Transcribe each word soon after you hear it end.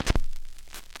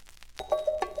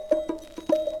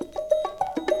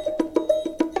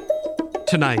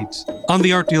Tonight, on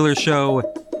the Art Dealer Show,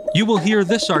 you will hear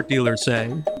this art dealer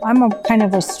say, I'm a kind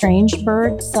of a strange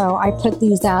bird, so I put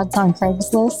these ads on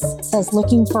Craigslist. It says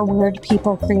looking for weird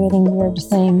people creating weird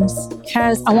things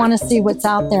because I want to see what's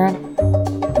out there.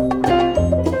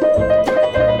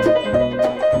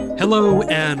 Hello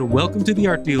and welcome to the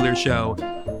Art Dealer Show,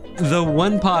 the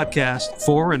one podcast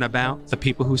for and about the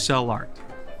people who sell art.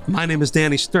 My name is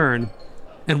Danny Stern,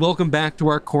 and welcome back to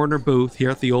our corner booth here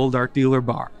at the Old Art Dealer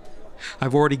Bar.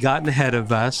 I've already gotten ahead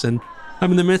of us, and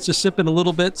I'm in the midst of sipping a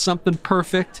little bit, something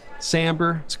perfect.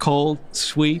 Samber, it's cold,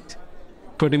 sweet,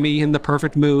 putting me in the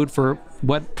perfect mood for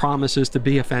what promises to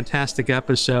be a fantastic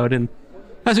episode, and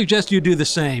I suggest you do the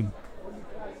same.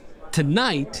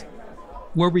 Tonight,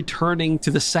 we're returning to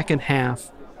the second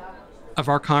half of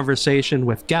our conversation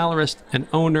with gallerist and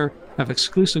owner of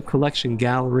Exclusive Collection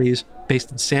Galleries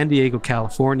based in San Diego,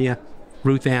 California,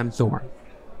 Ruth Ann Thorne.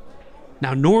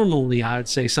 Now, normally I would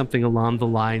say something along the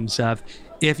lines of,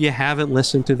 if you haven't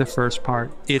listened to the first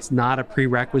part, it's not a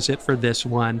prerequisite for this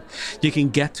one. You can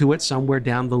get to it somewhere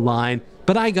down the line,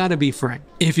 but I gotta be frank.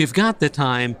 If you've got the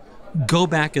time, go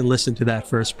back and listen to that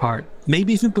first part.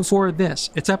 Maybe even before this.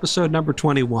 It's episode number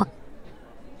 21.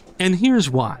 And here's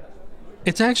why.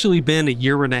 It's actually been a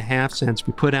year and a half since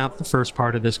we put out the first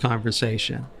part of this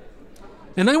conversation.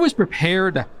 And I was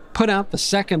prepared to put out the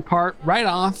second part right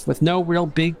off with no real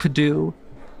big to-do.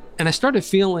 And I started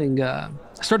feeling a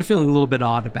little bit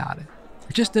odd about it.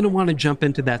 I just didn't want to jump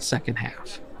into that second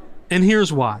half. And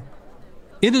here's why.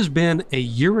 It has been a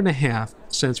year and a half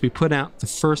since we put out the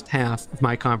first half of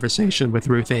my conversation with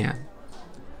Ruth Ann.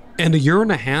 And a year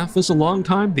and a half is a long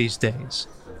time these days.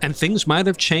 And things might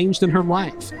have changed in her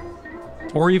life.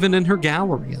 Or even in her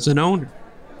gallery as an owner.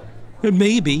 And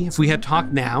maybe if we had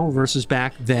talked now versus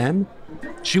back then,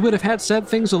 she would have had said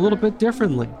things a little bit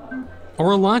differently.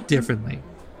 Or a lot differently.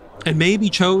 And maybe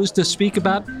chose to speak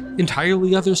about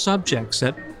entirely other subjects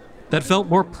that felt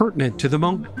more pertinent to the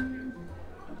moment.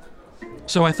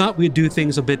 So I thought we'd do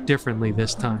things a bit differently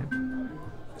this time.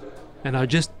 And I'd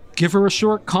just give her a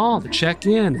short call to check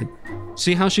in and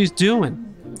see how she's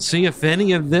doing, see if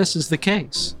any of this is the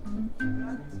case.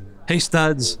 Hey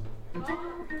studs,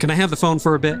 can I have the phone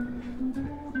for a bit?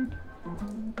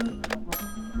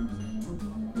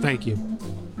 Thank you.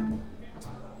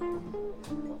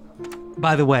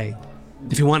 By the way,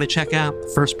 if you want to check out the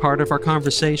first part of our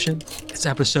conversation, it's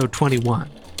episode 21.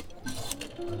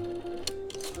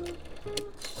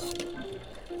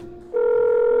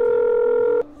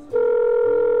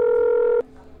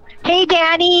 Hey,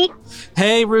 Danny.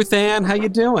 Hey, Ruth Ann, how you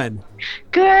doing?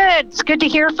 Good. It's good to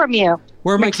hear from you.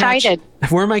 Where am I'm excited.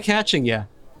 Where am I catching you?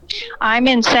 I'm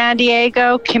in San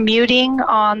Diego commuting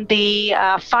on the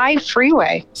 5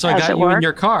 freeway. So I got you in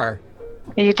your car.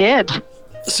 You did.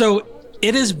 So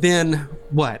it has been,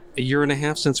 what, a year and a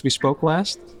half since we spoke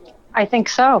last? I think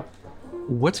so.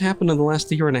 What's happened in the last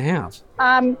year and a half?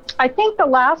 I think the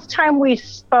last time we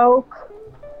spoke,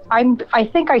 I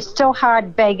think I still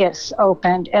had Vegas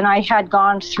opened, and I had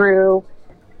gone through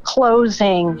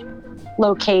closing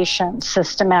locations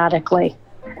systematically.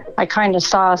 I kind of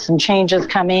saw some changes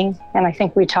coming, and I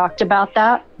think we talked about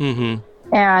that.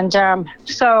 Mm-hmm. And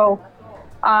so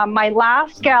my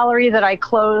last gallery that I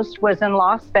closed was in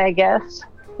Las Vegas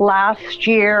last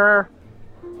year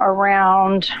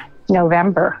around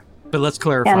November. But let's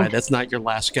clarify, that's not your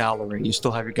last gallery. You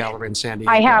still have your gallery in San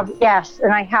Diego. I have, yes.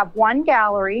 And I have one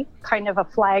gallery, kind of a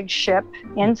flagship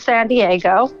in San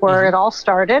Diego where it all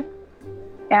started.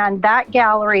 And that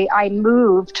gallery, I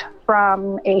moved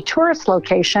from a tourist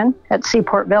location at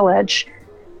Seaport Village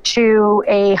to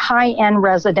a high-end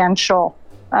residential,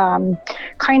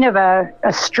 kind of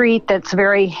a street that's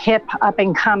very hip, up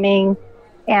and coming.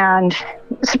 And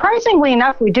surprisingly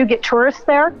enough, we do get tourists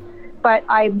there, but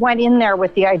I went in there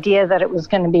with the idea that it was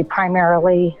going to be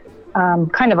primarily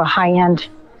kind of a high-end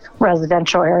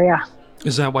residential area.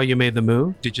 Is that why you made the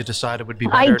move? Did you decide it would be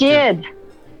better? I did.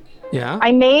 Yeah?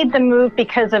 I made the move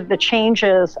because of the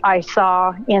changes I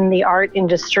saw in the art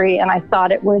industry, and I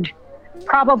thought it would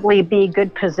probably be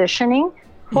good positioning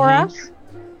for us.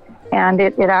 And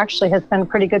it actually has been a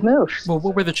pretty good move. Well,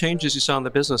 what were the changes you saw in the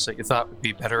business that you thought would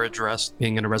be better addressed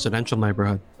being in a residential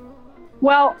neighborhood?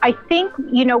 Well, I think,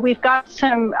 we've got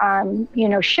some,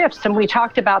 shifts, and we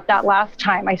talked about that last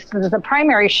time. The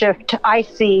primary shift I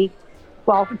see,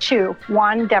 well, two.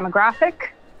 One, demographic,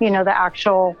 the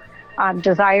actual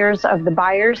desires of the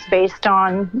buyers based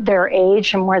on their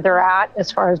age and where they're at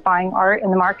as far as buying art in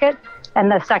the market.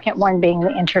 And the second one being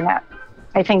the internet.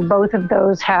 I think both of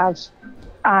those have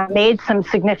made some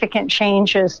significant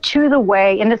changes to the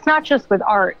way, and it's not just with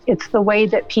art, it's the way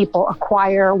that people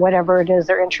acquire whatever it is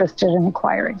they're interested in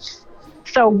acquiring.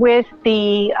 So with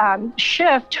the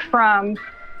shift from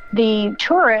the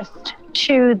tourist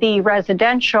to the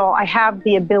residential, I have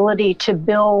the ability to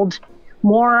build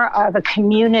more of a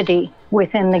community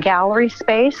within the gallery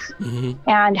space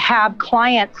and have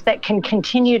clients that can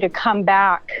continue to come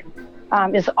back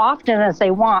as often as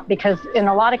they want, because in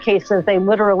a lot of cases, they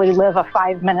literally live a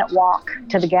 5-minute walk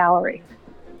to the gallery.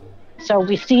 So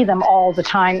we see them all the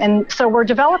time. And so we're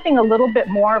developing a little bit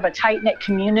more of a tight-knit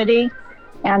community,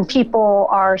 and people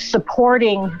are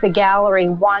supporting the gallery,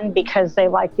 one, because they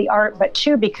like the art, but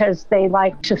two, because they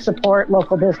like to support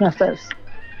local businesses.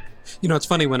 You know, it's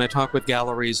funny when I talk with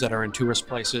galleries that are in tourist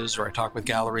places, or I talk with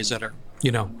galleries that are,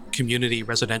 you know, community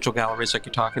residential galleries like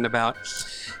you're talking about,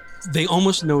 they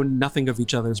almost know nothing of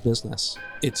each other's business.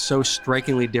 It's so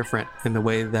strikingly different in the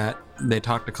way that they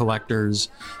talk to collectors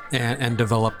and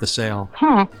develop the sale.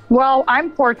 Well,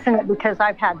 I'm fortunate because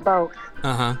I've had both.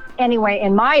 Anyway,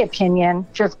 in my opinion,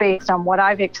 just based on what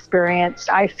I've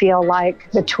experienced, I feel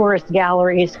like the tourist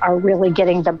galleries are really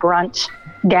getting the brunt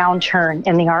downturn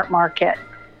in the art market.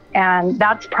 And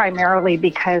that's primarily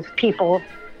because people,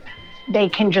 they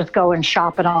can just go and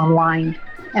shop it online.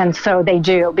 And so they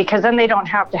do, because then they don't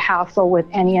have to hassle with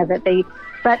any of it.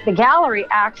 But the gallery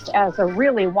acts as a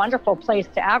really wonderful place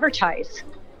to advertise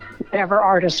whatever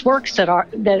artist works that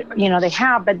they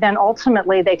have. But then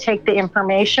ultimately they take the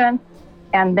information,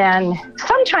 and then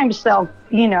sometimes they'll,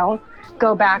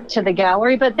 go back to the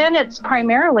gallery. But then it's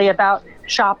primarily about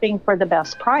shopping for the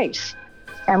best price.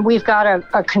 And we've got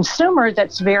a consumer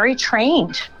that's very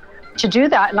trained to do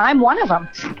that, and I'm one of them.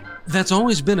 That's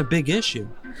always been a big issue,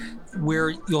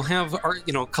 where you'll have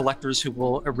collectors who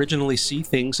will originally see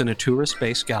things in a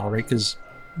tourist-based gallery because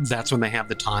that's when they have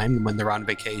the time, when they're on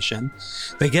vacation.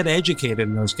 They get educated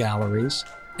in those galleries,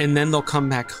 and then they'll come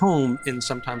back home and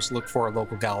sometimes look for a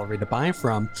local gallery to buy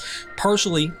from,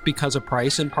 partially because of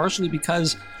price and partially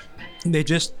because they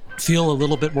just feel a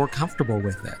little bit more comfortable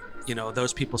with it. You know,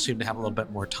 those people seem to have a little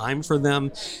bit more time for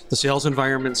them. The sales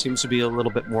environment seems to be a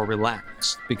little bit more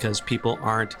relaxed because people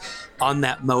aren't on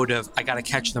that mode of, I got to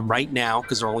catch them right now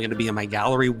because they're only going to be in my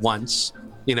gallery once.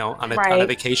 On a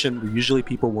vacation, usually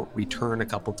people will return a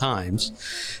couple times.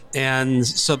 And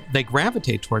so they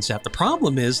gravitate towards that. The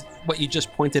problem is what you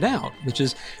just pointed out, which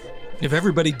is if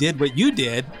everybody did what you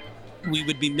did, we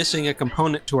would be missing a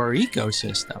component to our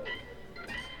ecosystem.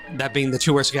 That being the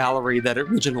tourist gallery that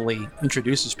originally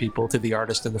introduces people to the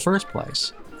artist in the first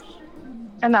place.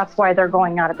 And that's why they're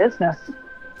going out of business.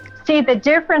 See, the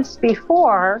difference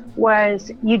before was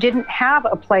you didn't have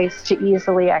a place to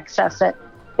easily access it.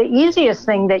 The easiest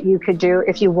thing that you could do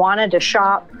if you wanted to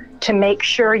shop to make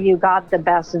sure you got the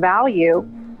best value,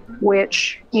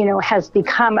 which, has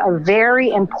become a very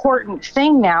important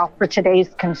thing now for today's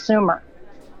consumer.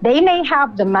 They may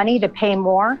have the money to pay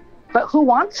more, but who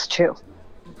wants to?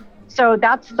 So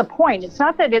that's the point. It's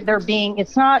not that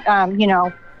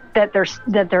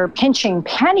that they're pinching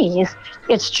pennies.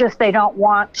 It's just they don't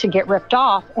want to get ripped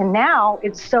off. And now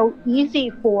it's so easy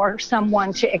for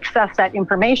someone to access that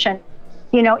information.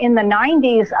 In the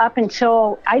 90s up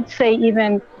until I'd say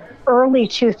even early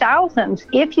 2000s,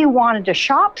 if you wanted to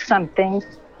shop something,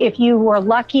 if you were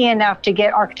lucky enough to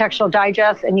get Architectural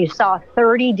Digest and you saw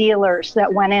 30 dealers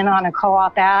that went in on a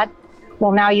co-op ad,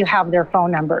 well, now you have their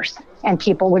phone numbers. And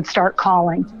people would start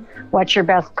calling, what's your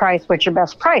best price? What's your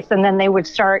best price? And then they would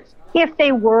start, if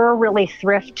they were really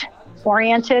thrift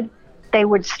oriented, they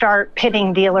would start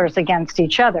pitting dealers against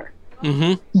each other.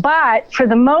 But for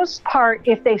the most part,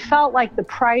 if they felt like the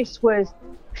price was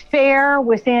fair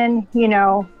within,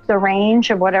 the range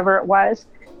of whatever it was,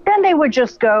 then they would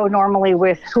just go normally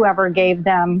with whoever gave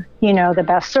them, the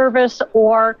best service,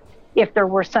 or if there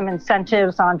were some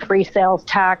incentives on free sales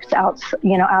tax, out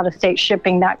of state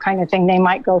shipping, that kind of thing, they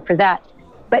might go for that.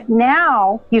 But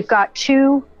now you've got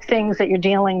two things that you're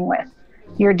dealing with.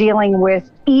 You're dealing with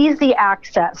easy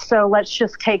access. So let's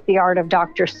just take the Art of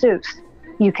Dr. Seuss.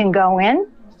 You can go in,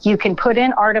 you can put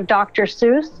in Art of Dr.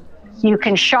 Seuss, you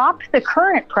can shop the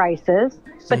current prices,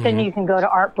 but then you can go to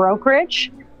art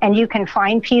brokerage and you can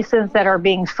find pieces that are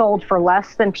being sold for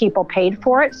less than people paid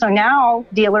for it. So now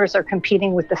dealers are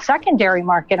competing with the secondary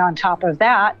market on top of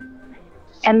that.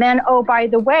 And then, oh, by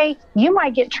the way, you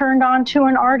might get turned on to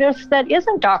an artist that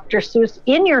isn't Dr. Seuss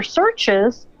in your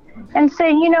searches and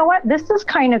say, you know what, this is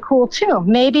kind of cool too.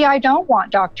 Maybe I don't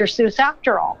want Dr. Seuss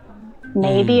after all.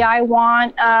 Maybe I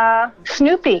want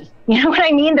Snoopy. You know what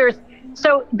I mean?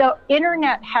 So the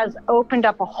internet has opened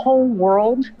up a whole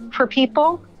world for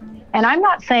people. And I'm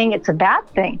not saying it's a bad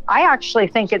thing. I actually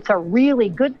think it's a really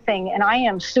good thing. And I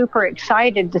am super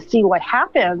excited to see what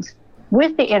happens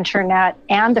with the internet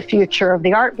and the future of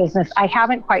the art business. I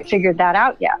haven't quite figured that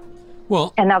out yet.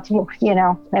 Well, And that's,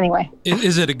 anyway.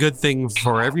 is it a good thing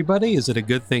for everybody? Is it a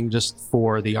good thing just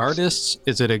for the artists?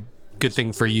 Is it a good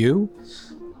thing for you?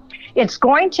 It's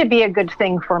going to be a good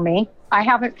thing for me. I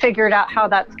haven't figured out how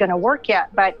that's going to work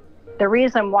yet, but the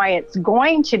reason why it's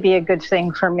going to be a good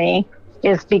thing for me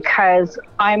is because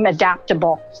I'm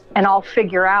adaptable and I'll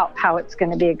figure out how it's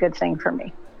going to be a good thing for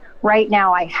me. Right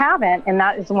now I haven't, and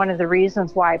that is one of the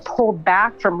reasons why I pulled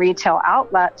back from retail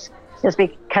outlets, is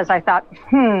because I thought,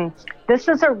 this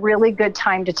is a really good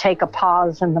time to take a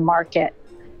pause in the market.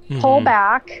 Pull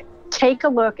back, take a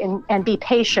look, and be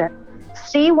patient.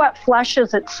 See what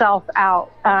fleshes itself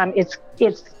out.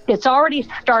 It's already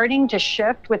starting to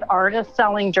shift with artists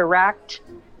selling direct.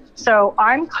 So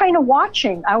I'm kind of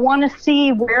watching. I want to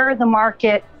see where the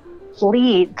market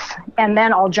leads, and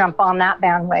then I'll jump on that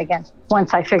bandwagon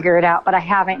once I figure it out, but I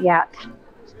haven't yet.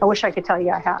 I wish I could tell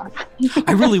you I have.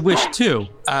 I really wish too.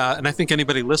 And I think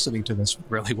anybody listening to this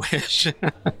would really wish.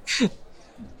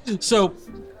 So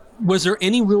was there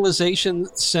any realization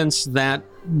since that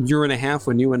year and a half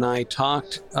when you and I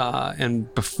talked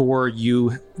and before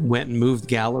you went and moved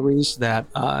galleries that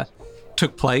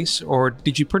took place? Or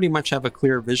did you pretty much have a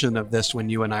clear vision of this when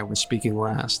you and I were speaking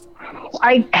last?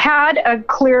 I had a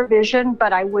clear vision,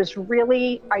 but I was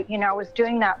really, I was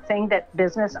doing that thing that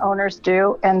business owners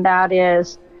do, and that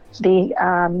is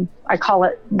I call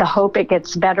it the hope it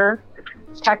gets better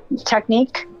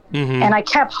technique. And I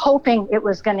kept hoping it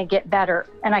was going to get better.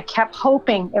 And I kept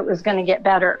hoping it was going to get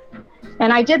better.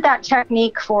 And I did that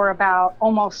technique for about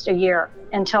almost a year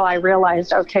until I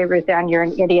realized, okay, Ruth Ann, you're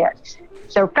an idiot.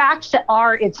 So facts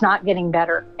are, it's not getting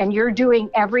better. And you're doing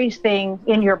everything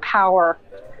in your power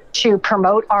to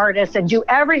promote artists and do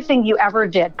everything you ever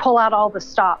did, pull out all the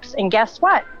stops. And guess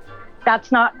what?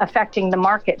 That's not affecting the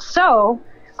market. So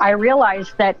I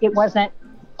realized that it wasn't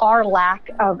our lack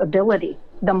of ability.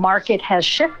 The market has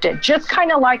shifted, just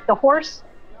kind of like the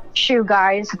horseshoe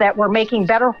guys that were making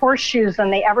better horseshoes than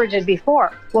they ever did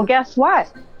before. Well, guess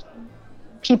what?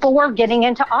 People were getting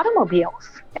into automobiles.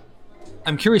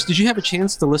 I'm curious, did you have a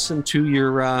chance to listen to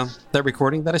your that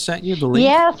recording that I sent you, the link?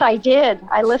 Yes, I did.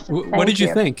 I listened. What did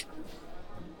you think?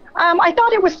 I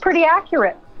thought it was pretty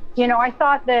accurate. I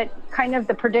thought that kind of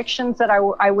the predictions that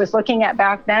I was looking at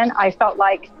back then, I felt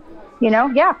like,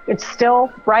 it's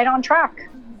still right on track.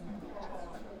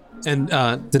 And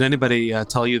did anybody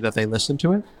tell you that they listened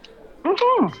to it?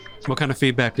 What kind of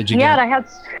feedback did you get? Yeah, I had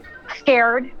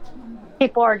scared.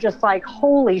 People are just like,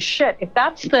 holy shit, if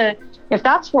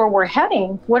that's where we're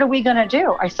heading, what are we going to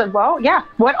do? I said, well, yeah,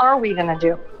 what are we going to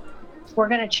do? We're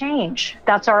going to change.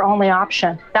 That's our only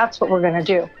option. That's what we're going to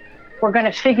do. We're going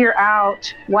to figure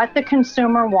out what the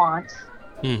consumer wants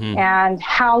and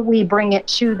how we bring it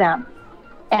to them.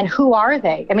 And who are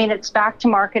they? I mean, it's back to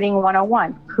marketing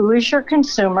 101. Who is your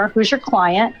consumer? Who's your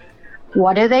client?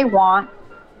 What do they want?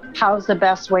 How's the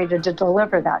best way to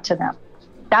deliver that to them?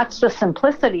 That's the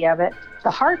simplicity of it.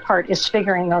 The hard part is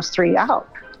figuring those three out.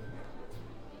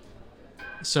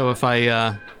 So if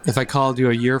I called you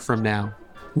a year from now,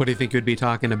 what do you think you'd be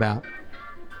talking about?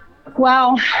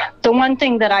 Well, the one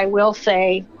thing that I will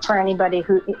say for anybody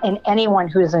anyone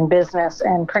who's in business,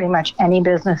 and pretty much any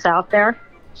business out there,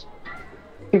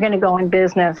 you're going to go in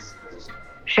business,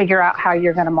 figure out how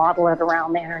you're going to model it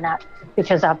around the internet,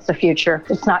 because that's the future.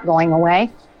 It's not going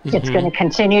away. It's going to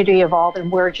continue to evolve,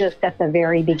 and we're just at the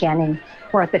very beginning.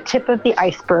 We're at the tip of the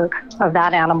iceberg of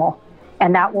that animal,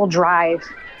 and that will drive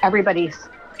everybody's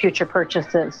future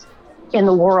purchases in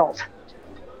the world.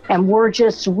 And we're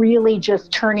just really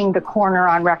just turning the corner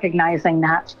on recognizing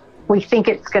that. We think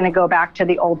it's going to go back to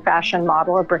the old-fashioned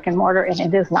model of brick and mortar, and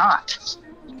it is not.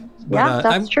 But,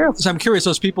 that's true. So I'm curious,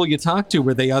 those people you talked to,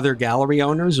 were they other gallery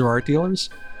owners or art dealers?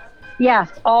 Yes,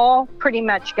 all pretty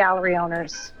much gallery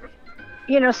owners.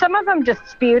 Some of them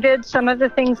disputed some of the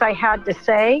things I had to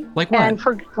say. Like what? And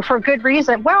for good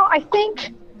reason. Well, I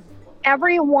think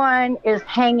everyone is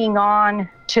hanging on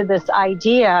to this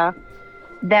idea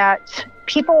that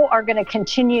people are going to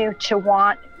continue to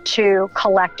want to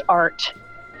collect art.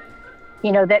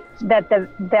 That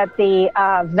the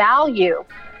value,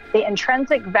 the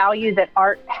intrinsic value that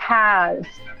art has,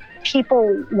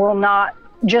 people will not,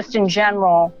 just in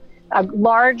general, a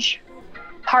large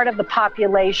part of the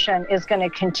population is going to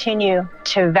continue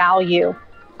to value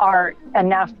art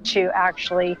enough to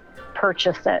actually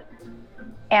purchase it.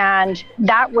 And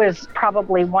that was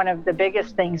probably one of the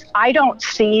biggest things. I don't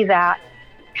see that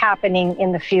happening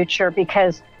in the future,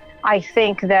 because I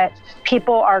think that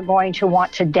people are going to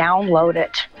want to download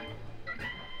it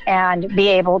and be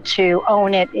able to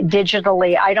own it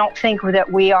digitally. I don't think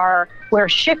that we're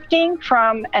shifting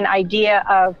from an idea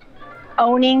of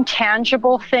owning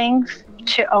tangible things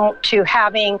to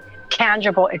having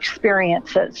tangible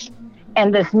experiences.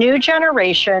 And this new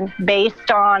generation,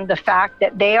 based on the fact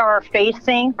that they are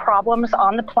facing problems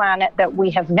on the planet that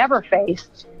we have never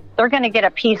faced, they're going to get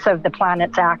a piece of the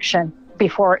planet's action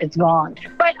before it's gone.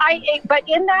 But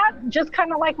in that, just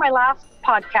kind of like my last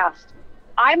podcast,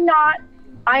 I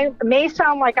may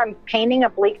sound like I'm painting a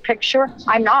bleak picture.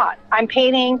 I'm not. I'm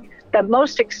painting the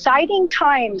most exciting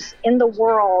times in the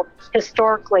world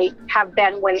historically have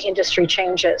been when industry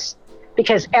changes,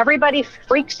 because everybody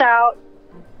freaks out.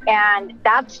 And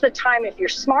that's the time, if you're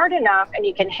smart enough and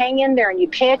you can hang in there and you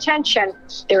pay attention,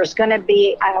 there's going to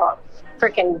be a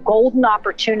freaking golden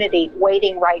opportunity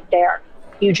waiting right there.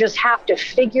 You just have to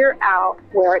figure out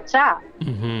where it's at.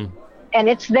 Mm-hmm. And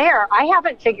it's there. I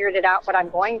haven't figured it out, but I'm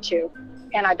going to.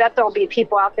 And I bet there'll be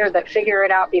people out there that figure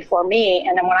it out before me.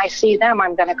 And then when I see them,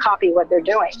 I'm going to copy what they're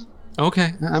doing.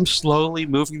 Okay. I'm slowly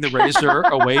moving the razor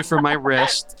away from my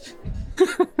wrist.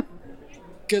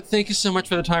 Good. Thank you so much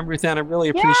for the time, Ruth Ann. I really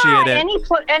appreciate it.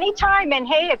 Anytime. And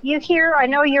hey, if you hear, I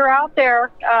know you're out there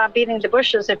beating the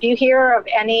bushes. If you hear of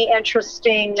any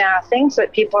interesting things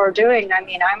that people are doing, I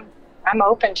mean, I'm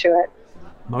open to it.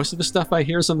 Most of the stuff I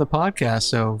hear is on the podcast,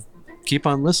 so keep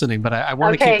on listening. But I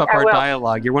want to keep up our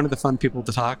dialogue. You're one of the fun people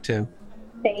to talk to.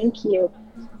 Thank you.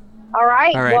 All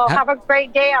right. Well, have a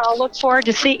great day. I'll look forward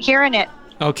to hearing it.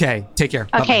 Okay. Take care.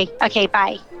 Okay. Bye-bye. Okay.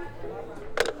 Bye.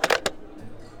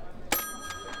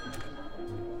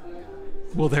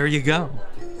 Well, there you go.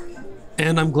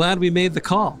 And I'm glad we made the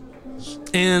call.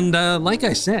 And like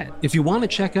I said, if you want to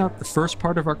check out the first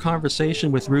part of our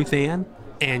conversation with Ruth Ann,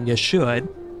 and you should,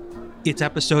 it's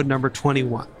episode number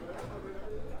 21.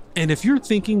 And if you're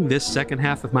thinking this second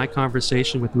half of my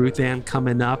conversation with Ruth Ann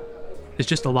coming up is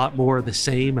just a lot more of the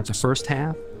same as the first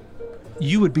half,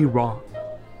 you would be wrong.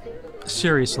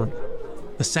 Seriously,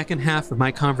 the second half of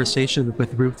my conversation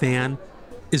with Ruth Ann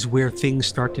is where things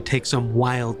start to take some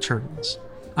wild turns.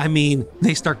 I mean,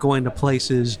 they start going to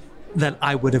places that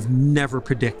I would have never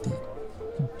predicted.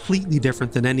 Completely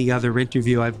different than any other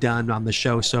interview I've done on the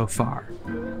show so far.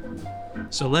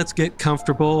 So let's get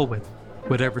comfortable with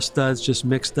whatever studs just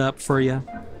mixed up for you.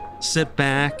 Sit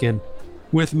back and,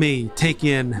 with me, take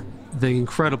in the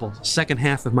incredible second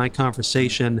half of my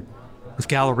conversation with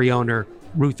gallery owner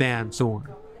Ruth Ann Thorne.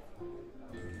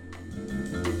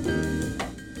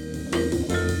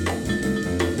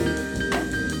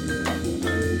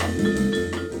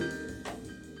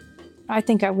 I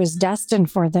think I was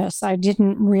destined for this. I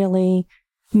didn't really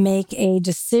make a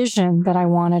decision that I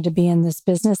wanted to be in this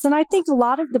business. And I think a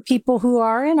lot of the people who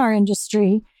are in our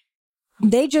industry,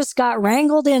 they just got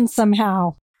wrangled in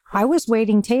somehow. I was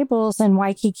waiting tables in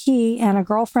Waikiki, and a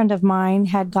girlfriend of mine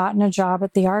had gotten a job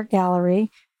at the art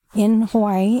gallery in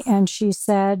Hawaii. And she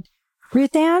said,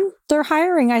 Ruth Ann, they're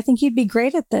hiring. I think you'd be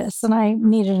great at this. And I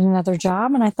needed another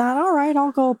job. And I thought, all right,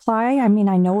 I'll go apply. I mean,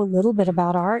 I know a little bit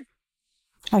about art.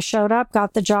 I showed up,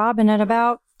 got the job, and at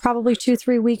about probably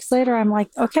 2-3 weeks later, I'm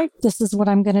like, okay, this is what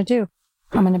I'm going to do.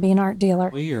 I'm going to be an art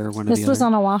dealer. This was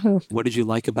on Oahu. What did you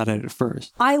like about it at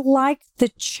first? I liked the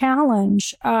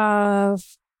challenge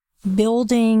of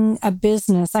building a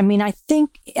business. I mean, I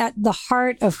think at the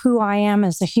heart of who I am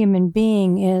as a human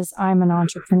being is I'm an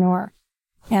entrepreneur.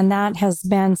 And that has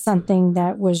been something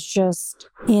that was just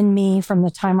in me from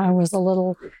the time I was a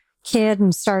little kid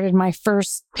and started my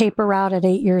first paper route at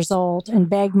 8 years old and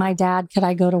begged my dad, could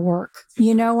I go to work?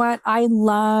 You know what? I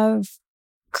love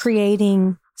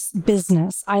creating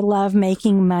business. I love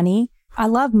making money. I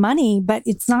love money, but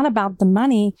it's not about the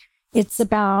money. It's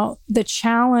about the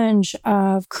challenge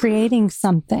of creating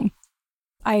something.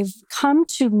 I've come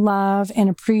to love and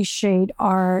appreciate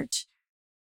art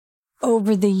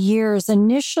over the years.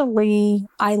 Initially,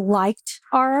 I liked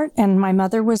art, and my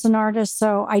mother was an artist,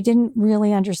 so I didn't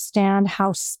really understand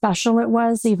how special it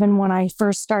was, even when I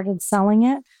first started selling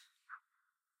it.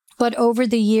 But over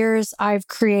the years, I've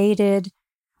created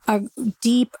a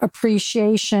deep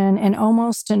appreciation and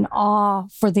almost an awe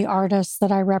for the artists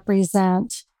that I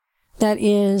represent that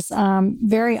is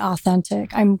very authentic.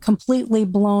 I'm completely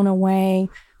blown away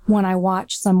when I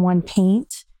watch someone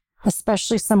paint,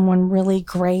 especially someone really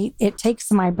great. It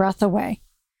takes my breath away.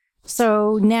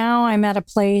 So now I'm at a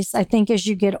place, I think as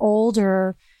you get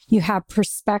older, you have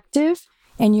perspective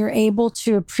and you're able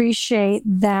to appreciate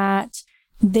that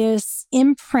this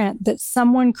imprint that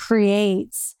someone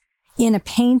creates in a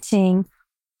painting,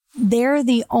 they're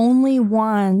the only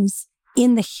ones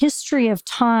in the history of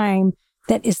time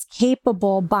that is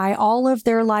capable, by all of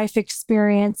their life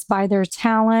experience, by their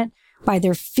talent, by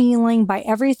their feeling, by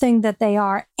everything that they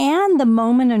are, and the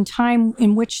moment in time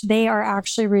in which they are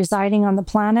actually residing on the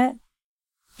planet.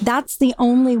 That's the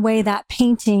only way that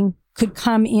painting could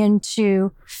come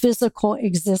into physical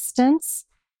existence,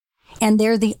 and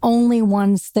they're the only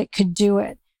ones that could do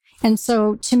it. And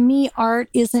so to me, art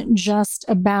isn't just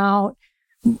about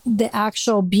the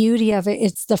actual beauty of it.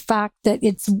 It's the fact that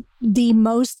it's the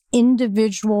most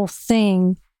individual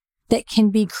thing that can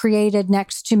be created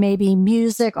next to maybe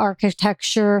music,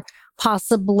 architecture,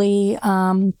 possibly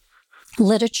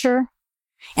literature.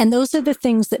 And those are the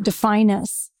things that define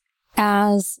us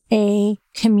as a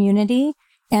community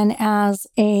and as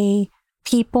a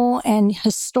people. And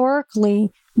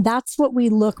historically, that's what we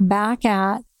look back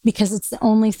at because it's the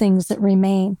only things that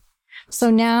remain. So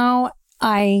now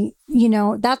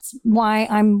that's why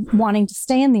I'm wanting to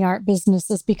stay in the art business,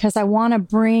 is because I want to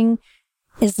bring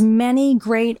as many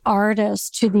great artists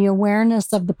to the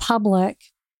awareness of the public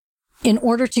in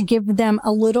order to give them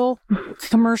a little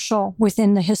commercial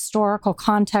within the historical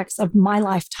context of my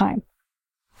lifetime.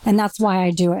 And that's why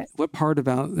I do it. What part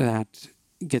about that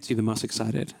gets you the most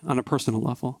excited on a personal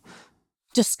level?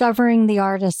 Discovering the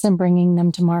artists and bringing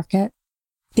them to market.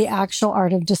 The actual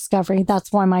art of discovery.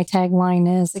 That's why my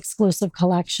tagline is exclusive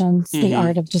collections, the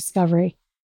art of discovery.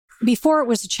 Before it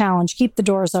was a challenge, keep the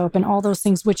doors open, all those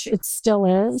things, which it still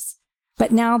is.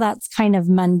 But now that's kind of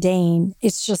mundane.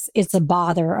 It's a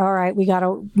bother. All right, we got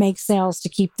to make sales to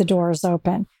keep the doors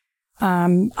open.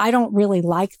 I don't really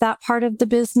like that part of the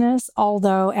business,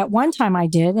 although at one time I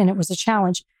did, and it was a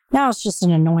challenge. Now it's just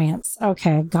an annoyance.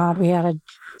 Okay, God, we had to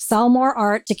sell more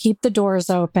art to keep the doors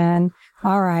open.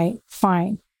 All right,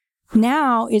 fine.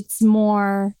 Now it's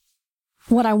more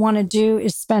what I want to do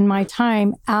is spend my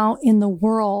time out in the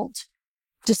world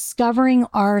discovering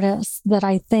artists that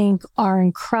I think are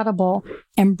incredible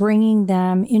and bringing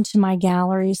them into my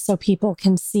galleries so people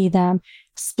can see them,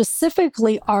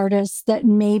 specifically artists that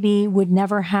maybe would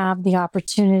never have the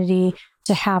opportunity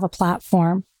to have a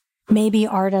platform. Maybe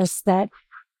artists that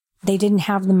they didn't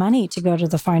have the money to go to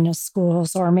the finest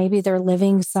schools, or maybe they're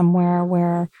living somewhere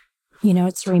where,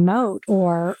 it's remote,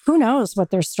 or who knows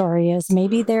what their story is.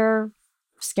 Maybe they're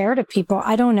scared of people.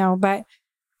 I don't know, but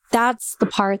that's the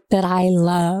part that I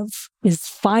love, is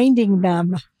finding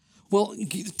them. Well,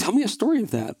 tell me a story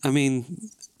of that. I mean,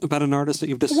 about an artist that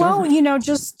you've discovered. Well,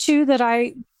 just two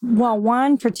that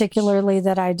one particularly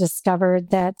that I discovered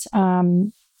that,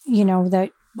 that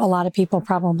a lot of people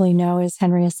probably know is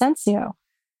Henry Asensio.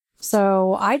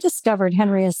 So I discovered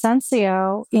Henry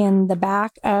Asensio in the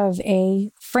back of a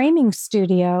framing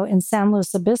studio in San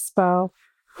Luis Obispo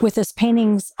with his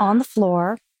paintings on the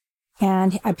floor.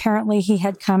 And apparently he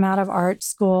had come out of art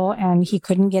school and he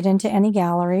couldn't get into any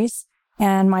galleries.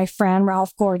 And my friend,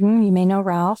 Ralph Gordon, you may know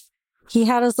Ralph, he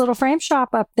had his little frame shop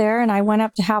up there, and I went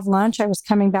up to have lunch. I was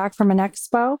coming back from an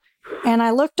expo and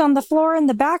I looked on the floor in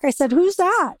the back. I said, "Who's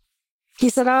that?" He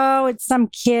said, "Oh, it's some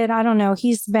kid. I don't know.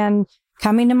 He's been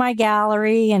coming to my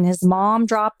gallery and his mom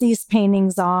dropped these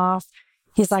paintings off."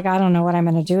 He's like, "I don't know what I'm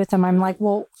going to do with them." I'm like,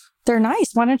 "Well, they're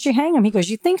nice. Why don't you hang them?" He goes,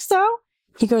 "You think so?"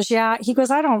 He goes, "Yeah." He goes,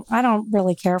 I don't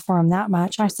really care for them that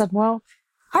much." I said, "Well,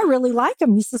 I really like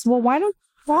them." He says, "Well,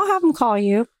 I'll have him call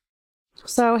you."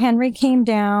 So Henry came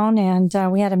down and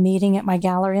we had a meeting at my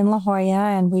gallery in La Jolla,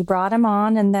 and we brought him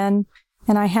on, and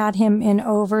I had him in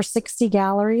over 60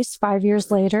 galleries 5 years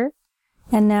later.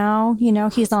 And now,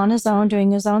 he's on his own,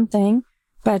 doing his own thing.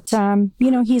 But,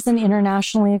 he's an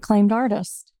internationally acclaimed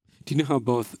artist. Do you know how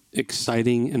both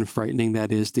exciting and frightening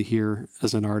that is to hear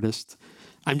as an artist?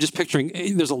 I'm just picturing,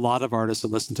 there's a lot of artists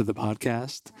that listen to the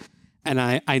podcast, and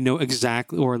I know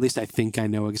exactly, or at least I think I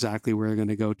know exactly where they're going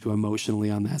to go to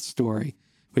emotionally on that story,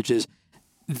 which is,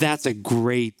 that's a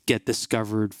great get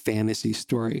discovered fantasy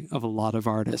story of a lot of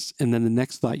artists. And then the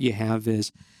next thought you have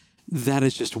is, that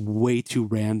is just way too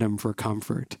random for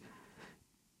comfort.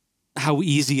 How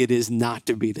easy it is not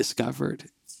to be discovered.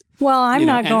 Well, I'm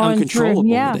not going through.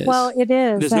 Yeah, well, it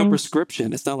is. There's no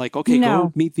prescription. It's not like, okay,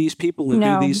 go meet these people and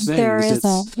do these things. There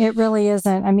isn't. It really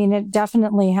isn't. I mean, it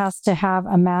definitely has to have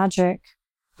a magic.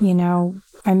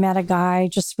 I met a guy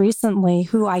just recently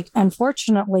who I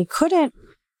unfortunately couldn't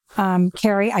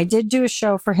carry. I did do a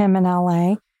show for him in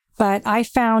LA, but I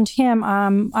found him.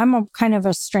 I'm a kind of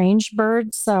a strange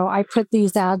bird, so I put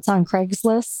these ads on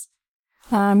Craigslist,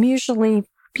 usually,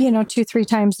 2-3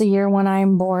 times a year when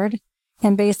I'm bored.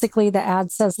 And basically the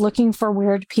ad says, looking for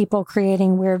weird people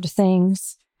creating weird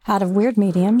things out of weird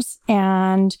mediums,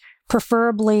 and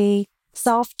preferably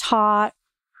self-taught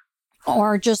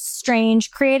or just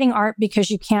strange, creating art because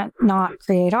you can't not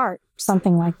create art,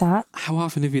 something like that. How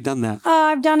often have you done that?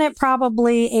 I've done it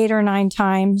probably 8 or 9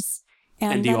 times.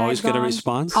 And do you always get a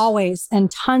response? Always.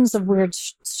 And tons of weird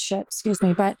shit,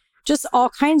 but just all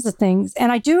kinds of things.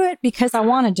 And I do it because I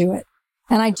want to do it.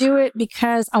 And I do it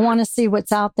because I want to see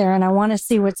what's out there and I want to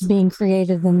see what's being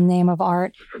created in the name of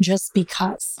art just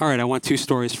because. All right, I want 2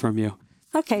 stories from you.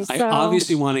 Okay, so... I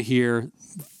obviously want to hear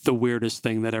the weirdest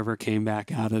thing that ever came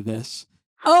back out of this.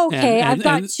 Okay, I've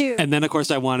got 2. And then, of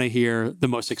course, I want to hear the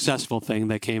most successful thing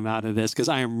that came out of this because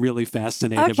I am really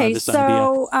fascinated by this idea.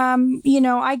 So,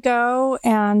 I go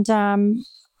and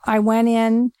I went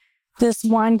in this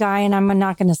one guy, and I'm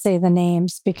not going to say the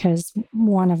names because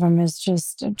one of them is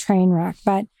just a train wreck,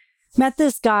 but met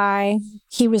this guy.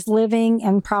 He was living,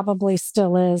 and probably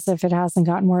still is if it hasn't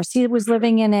gotten worse. He was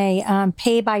living in a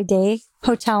pay-by-day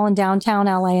hotel in downtown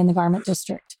LA in the Garment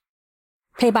District.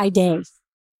 Pay-by-day.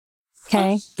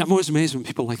 Okay. I'm always amazed when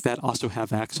people like that also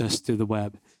have access to the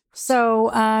web. So,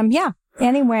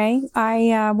 anyway,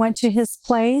 I went to his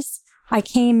place. I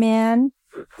came in,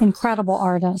 incredible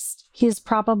artist. He's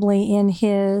probably in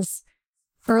his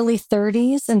early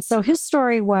 30s. And so his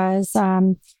story was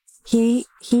he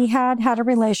had a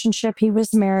relationship. He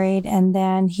was married, and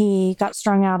then he got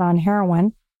strung out on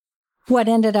heroin. What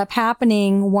ended up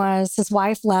happening was his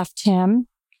wife left him,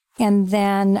 and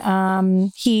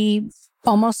then he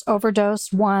almost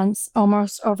overdosed once,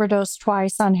 almost overdosed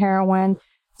twice on heroin.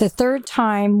 The third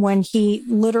time, when he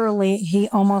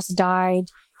almost died,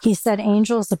 he said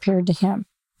angels appeared to him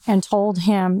and told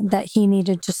him that he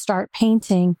needed to start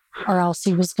painting or else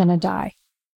he was going to die.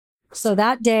 So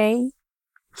that day,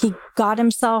 he got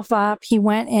himself up. He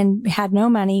went and had no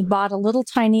money, bought a little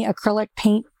tiny acrylic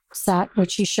paint set,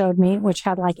 which he showed me, which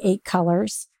had like 8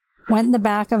 colors, went in the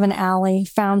back of an alley,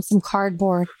 found some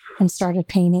cardboard, and started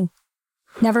painting.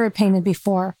 Never had painted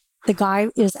before. The guy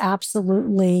is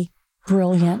absolutely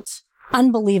brilliant,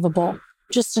 unbelievable,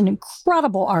 just an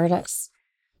incredible artist.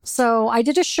 So I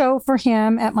did a show for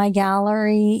him at my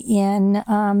gallery in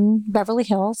Beverly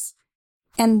Hills.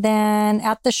 And then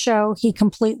at the show, he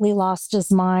completely lost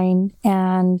his mind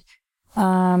and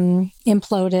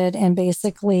imploded and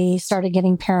basically started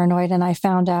getting paranoid. And I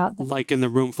found out that, like in the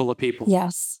room full of people.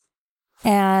 Yes.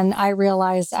 And I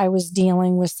realized I was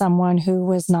dealing with someone who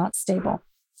was not stable.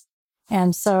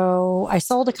 And so I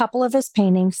sold a couple of his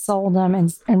paintings, sold them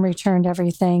and returned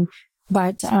everything.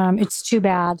 But it's too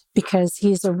bad because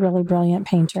he's a really brilliant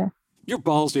painter. You're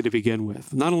ballsy to begin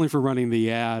with, not only for running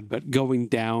the ad, but going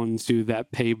down to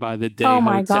that pay-by-the-day oh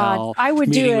my hotel. God, I would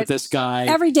meeting do it with this guy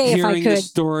every day if I hearing could. the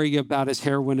story about his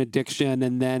heroin addiction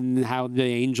and then how the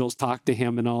angels talked to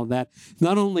him and all that.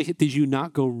 Not only did you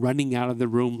not go running out of the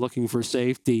room looking for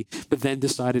safety, but then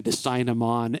decided to sign him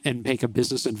on and make a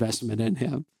business investment in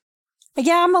him.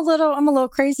 Yeah, I'm a little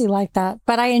crazy like that,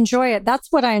 but I enjoy it.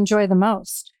 That's what I enjoy the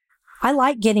most. I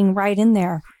like getting right in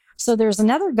there. So there's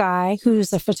another guy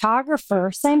who's a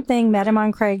photographer, same thing, met him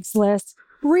on Craigslist,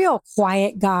 real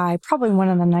quiet guy, probably one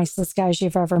of the nicest guys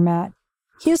you've ever met.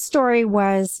 His story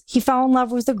was he fell in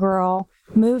love with a girl,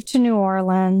 moved to New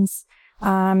Orleans.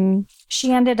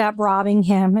 She ended up robbing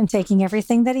him and taking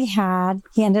everything that he had.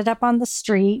 He ended up on the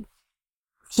street.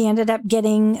 He ended up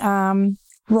getting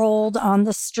rolled on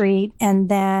the street, and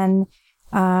then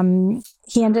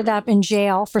he ended up in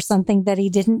jail for something that he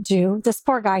didn't do. This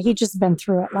poor guy, he'd just been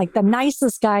through it. Like the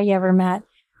nicest guy you ever met.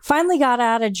 Finally got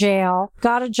out of jail,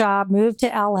 got a job, moved to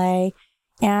LA,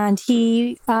 and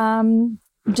he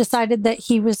decided that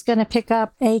he was going to pick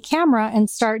up a camera and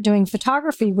start doing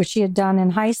photography, which he had done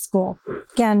in high school.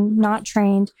 Again, not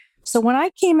trained. So when I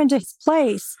came into his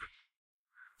place,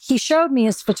 he showed me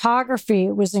his photography.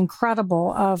 It was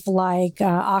incredible, of like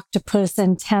octopus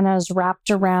antennas wrapped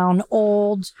around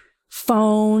old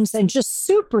phones and just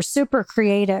super, super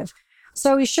creative.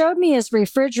 So he showed me his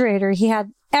refrigerator. He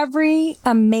had every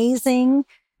amazing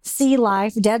sea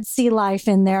life, dead sea life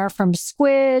in there, from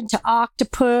squid to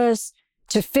octopus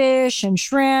to fish and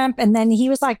shrimp. And then he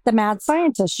was like the mad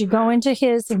scientist. You go into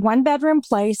his 1-bedroom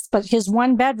place, but his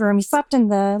 1 bedroom, he slept in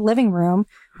the living room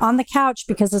on the couch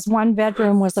because his 1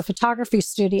 bedroom was a photography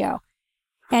studio.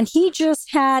 And he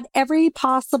just had every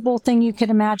possible thing you could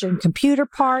imagine, computer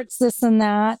parts, this and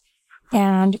that,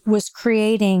 and was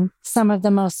creating some of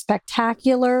the most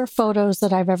spectacular photos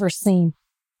that I've ever seen.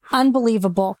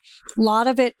 Unbelievable. A lot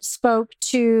of it spoke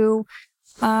to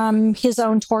his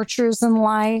own tortures in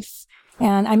life.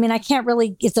 And I mean, I can't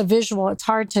really, it's a visual, it's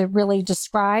hard to really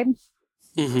describe.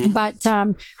 Mm-hmm.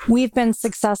 But we've been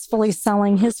successfully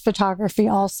selling his photography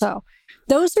also.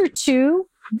 Those are 2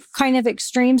 kind of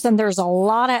extremes, and there's a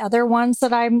lot of other ones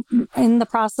that I'm in the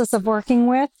process of working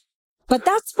with. But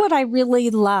that's what I really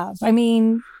love. I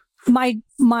mean,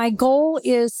 my goal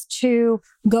is to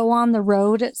go on the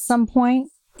road at some point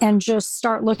and just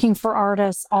start looking for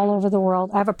artists all over the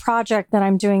world. I have a project that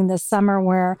I'm doing this summer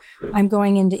where I'm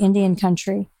going into Indian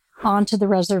country, onto the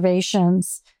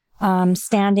reservations,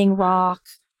 Standing Rock,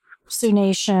 Sioux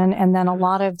Nation, and then a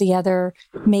lot of the other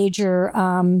major,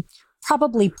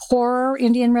 probably poorer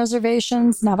Indian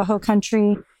reservations, Navajo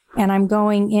country. And I'm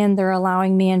going in, they're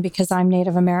allowing me in because I'm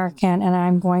Native American, and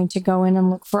I'm going to go in and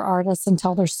look for artists and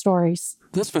tell their stories.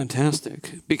 That's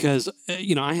fantastic because,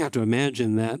 I have to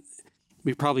imagine that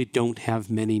we probably don't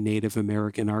have many Native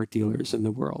American art dealers in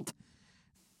the world.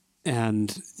 And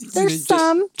there's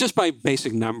some. Just by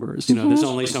basic numbers, there's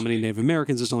only so many Native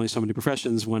Americans, there's only so many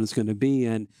professions one is going to be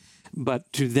in.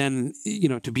 But to then,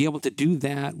 to be able to do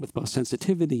that with both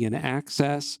sensitivity and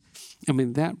access,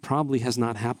 that probably has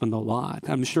not happened a lot.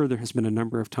 I'm sure there has been a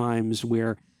number of times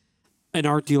where an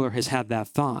art dealer has had that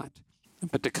thought,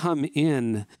 but to come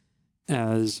in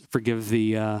as, forgive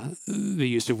the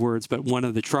use of words, but one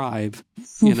of the tribe,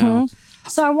 you know.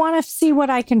 So I want to see what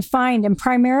I can find. And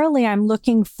primarily I'm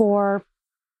looking for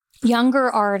younger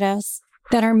artists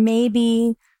that are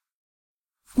maybe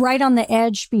right on the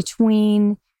edge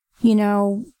between,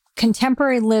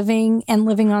 contemporary living and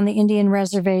living on the Indian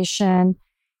reservation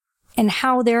and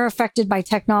how they're affected by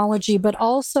technology, but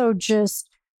also just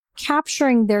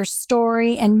capturing their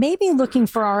story and maybe looking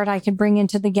for art I could bring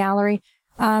into the gallery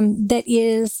that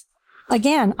is,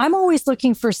 again, I'm always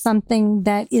looking for something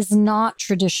that is not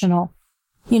traditional.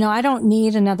 I don't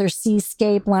need another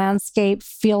seascape, landscape,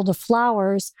 field of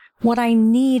flowers. What I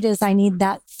need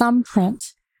that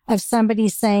thumbprint of somebody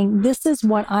saying, this is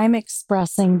what I'm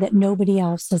expressing that nobody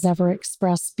else has ever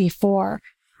expressed before.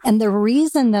 And the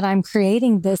reason that I'm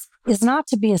creating this is not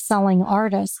to be a selling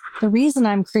artist. The reason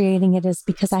I'm creating it is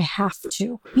because I have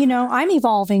to. I'm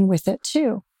evolving with it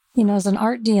too. As an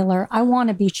art dealer, I want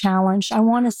to be challenged. I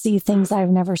want to see things I've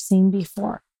never seen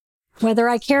before, whether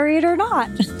I carry it or not.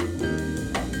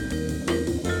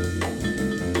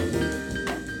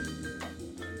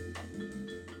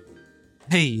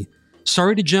 Hey,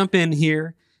 sorry to jump in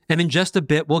here, and in just a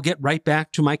bit, we'll get right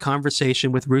back to my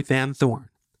conversation with Ruth Ann Thorne.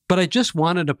 But I just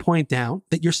wanted to point out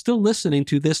that you're still listening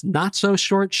to this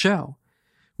not-so-short show,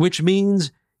 which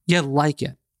means you like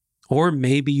it, or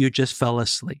maybe you just fell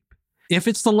asleep. If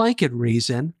it's the like it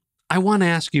reason, I want to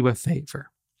ask you a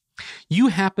favor. You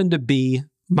happen to be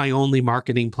my only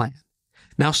marketing plan.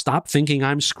 Now stop thinking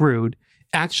I'm screwed.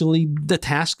 Actually, the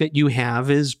task that you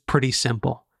have is pretty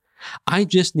simple. I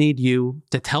just need you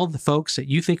to tell the folks that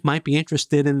you think might be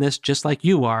interested in this just like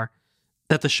you are,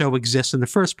 that the show exists in the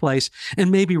first place,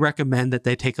 and maybe recommend that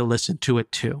they take a listen to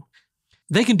it too.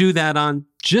 They can do that on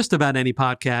just about any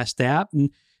podcast app,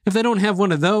 and if they don't have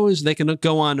one of those, they can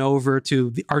go on over to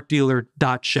the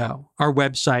artdealer.show, our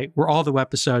website where all the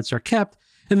episodes are kept,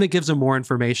 and that gives them more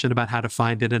information about how to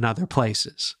find it in other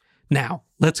places. Now,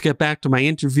 let's get back to my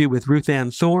interview with Ruth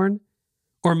Ann Thorne,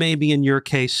 or maybe in your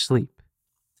case, sleep.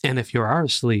 And if you are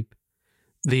asleep,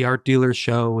 the Art Dealer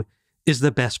Show is the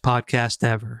best podcast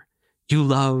ever. You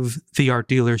love the Art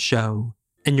Dealer Show,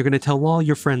 and you're going to tell all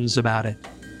your friends about it.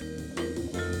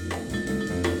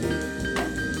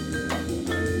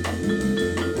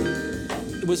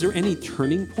 Was there any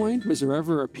turning point? Was there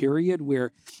ever a period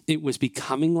where it was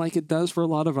becoming like it does for a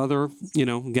lot of other,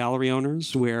 gallery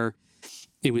owners, where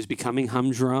it was becoming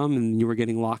humdrum and you were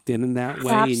getting locked in that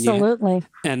way? Absolutely.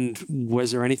 And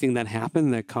was there anything that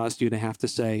happened that caused you to have to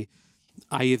say,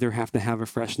 I either have to have a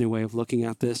fresh new way of looking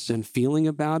at this and feeling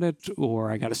about it,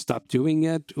 or I got to stop doing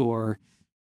it, or?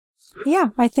 Yeah,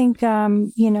 I think,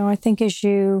 I think as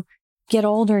you get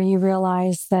older, you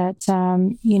realize that,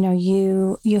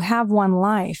 you have one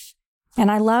life.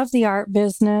 And I love the art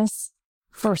business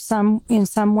in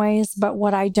some ways, but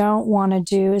what I don't want to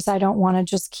do is I don't want to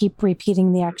just keep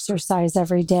repeating the exercise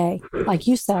every day. Like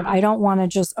you said, I don't want to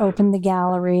just open the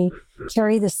gallery,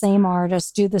 carry the same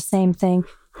artist, do the same thing.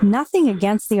 Nothing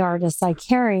against the artists I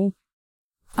carry.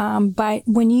 But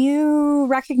when you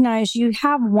recognize you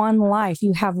have one life,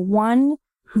 you have one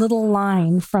little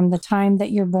line from the time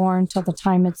that you're born till the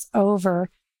time it's over,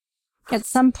 at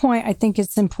some point, I think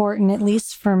it's important, at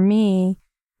least for me,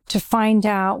 to find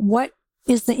out what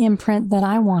is the imprint that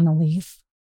I want to leave.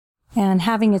 And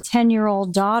having a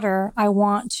 10-year-old daughter, I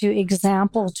want to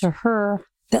example to her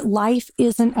that life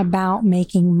isn't about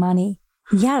making money.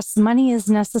 Yes, money is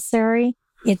necessary.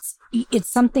 It's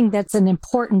something that's an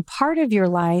important part of your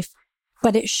life,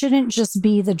 but it shouldn't just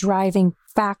be the driving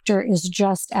factor is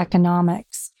just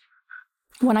economics.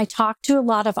 When I talk to a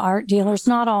lot of art dealers,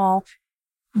 not all,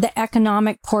 the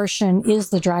economic portion is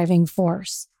the driving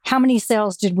force. How many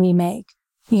sales did we make?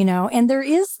 And there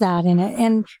is that in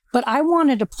it. But I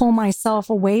wanted to pull myself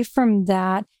away from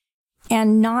that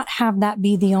and not have that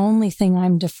be the only thing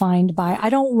I'm defined by. I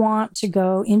don't want to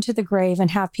go into the grave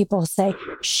and have people say,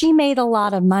 she made a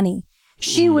lot of money.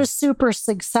 She was super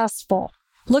successful.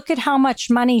 look at how much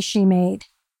money she made.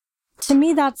 To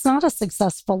me, that's not a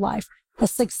successful life. A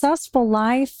successful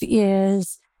life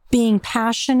is being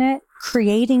passionate,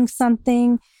 creating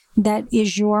something that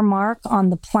is your mark on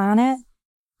the planet,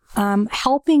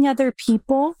 helping other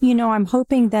people. You know, I'm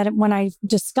hoping that when I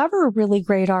discover a really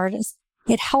great artist,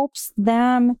 it helps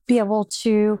them be able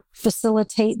to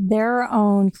facilitate their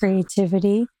own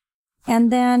creativity.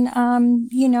 And then,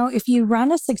 you know, if you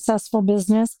run a successful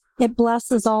business, it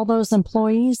blesses all those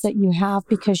employees that you have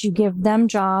because you give them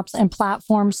jobs and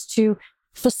platforms to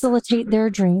facilitate their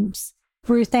dreams.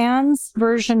 Ruth Ann's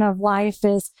version of life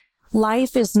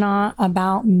is not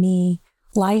about me.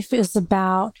 Life is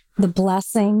about the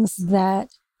blessings that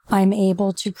I'm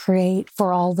able to create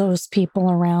for all those people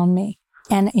around me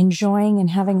and enjoying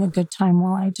and having a good time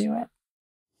while I do it.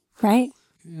 Right?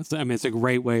 It's a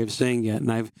great way of saying it.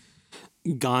 And I've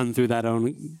gone through that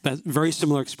very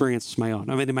similar experience to my own.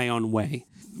 I mean, in my own way,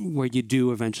 where you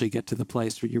do eventually get to the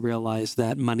place where you realize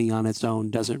that money on its own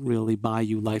doesn't really buy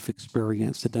you life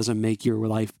experience. It doesn't make your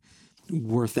life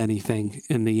worth anything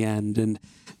in the end. And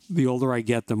the older I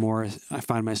get, the more I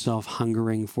find myself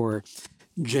hungering for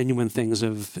genuine things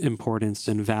of importance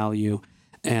and value.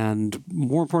 And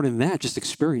more important than that, just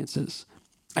experiences.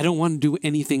 I don't want to do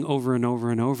anything over and over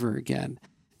and over again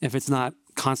if it's not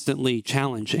constantly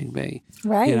challenging me.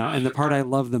 Right. You know, and the part I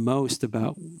love the most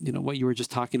about, you know, what you were just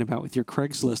talking about with your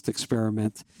Craigslist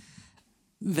experiment,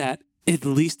 that at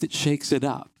least it shakes it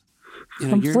up. You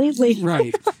know, completely.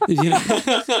 Right. You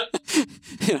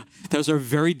know, those are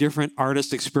very different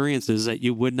artist experiences that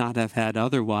you would not have had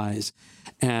otherwise.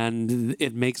 And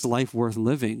it makes life worth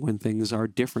living when things are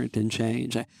different and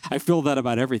change. I feel that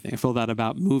about everything. I feel that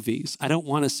about movies. I don't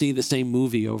want to see the same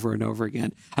movie over and over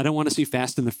again. I don't want to see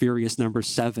Fast and the Furious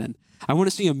 #7. I want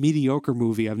to see a mediocre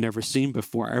movie I've never seen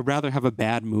before. I'd rather have a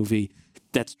bad movie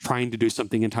that's trying to do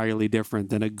something entirely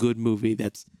different than a good movie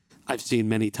that's I've seen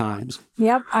many times.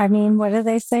 Yep. I mean, what do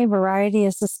they say? Variety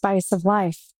is the spice of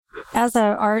life. As an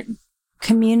art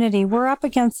community, we're up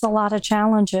against a lot of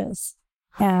challenges.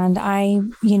 And I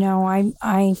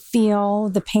feel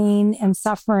the pain and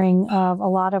suffering of a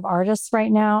lot of artists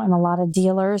right now and a lot of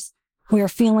dealers. We are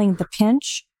feeling the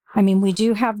pinch. I mean, we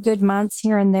do have good months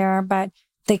here and there, but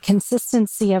the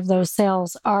consistency of those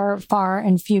sales are far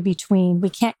and few between. We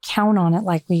can't count on it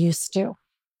like we used to.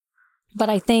 But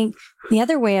I think the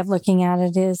other way of looking at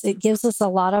it is it gives us a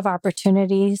lot of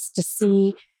opportunities to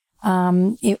see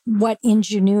what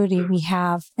ingenuity we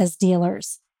have as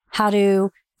dealers, how to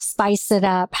spice it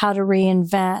up, how to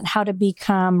reinvent, how to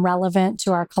become relevant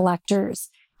to our collectors.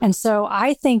 And so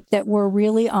I think that we're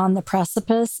really on the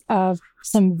precipice of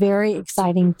some very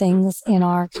exciting things in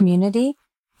our community.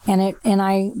 And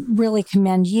I really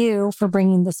commend you for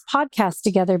bringing this podcast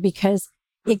together because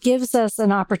it gives us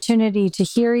an opportunity to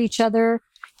hear each other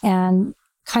and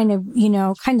kind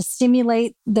of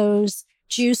stimulate those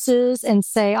juices and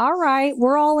say, all right,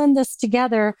 we're all in this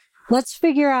together. Let's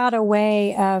figure out a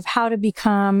way of how to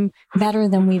become better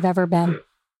than we've ever been.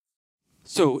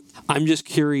 So I'm just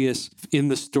curious in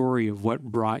the story of what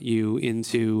brought you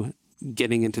into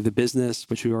getting into the business,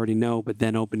 which we already know, but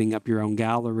then opening up your own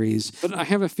galleries. But I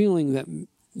have a feeling that,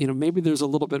 maybe there's a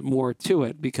little bit more to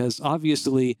it because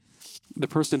obviously the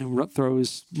person who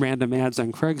throws random ads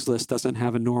on Craigslist doesn't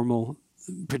have a normal,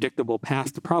 predictable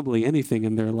path to probably anything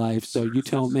in their life. So you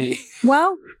tell me.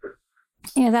 Well,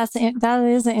 yeah, that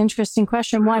is an interesting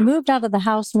question. Well, I moved out of the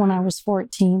house when I was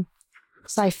 14.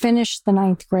 So I finished the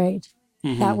 9th grade.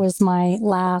 Mm-hmm. That was my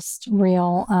last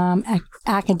real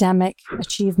academic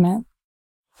achievement.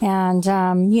 And,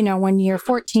 when you're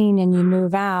 14 and you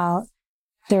move out,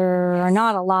 there are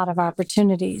not a lot of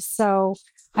opportunities. So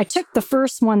I took the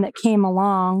first one that came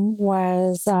along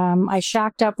was I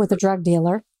shacked up with a drug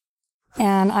dealer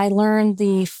and I learned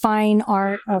the fine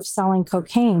art of selling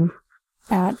cocaine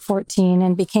at 14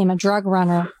 and became a drug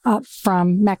runner up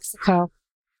from Mexico.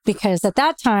 Because at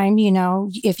that time,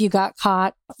 if you got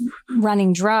caught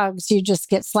running drugs, you just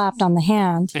get slapped on the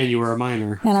hand. And you were a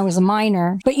minor. And I was a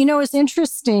minor. But, it's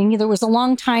interesting. There was a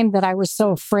long time that I was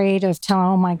so afraid of telling,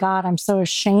 oh, my God, I'm so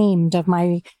ashamed of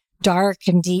my dark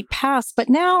and deep past. But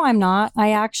now I'm not.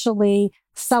 I actually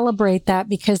celebrate that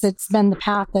because it's been the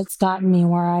path that's gotten me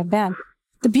where I've been.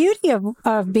 The beauty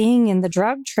of being in the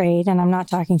drug trade, and I'm not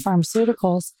talking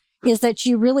pharmaceuticals, is that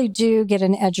you really do get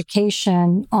an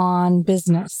education on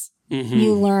business. Mm-hmm.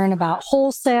 You learn about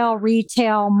wholesale,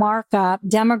 retail, markup,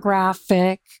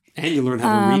 demographic. And you learn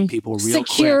how to read people real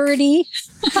security.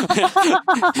 Quick.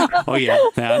 Oh, yeah,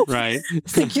 that, right.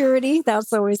 Security,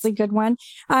 that's always a good one.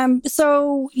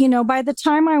 So, by the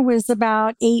time I was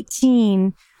about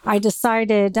 18, I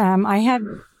decided I had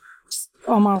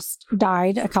almost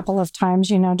died a couple of times,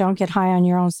 don't get high on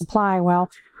your own supply.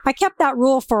 Well, I kept that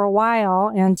rule for a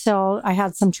while until I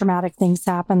had some traumatic things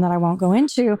happen that I won't go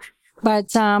into.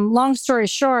 But long story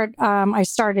short, I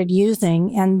started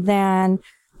using, and then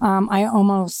I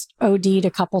almost OD'd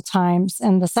a couple times.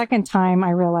 And the second time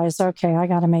I realized, okay, I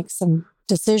got to make some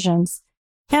decisions.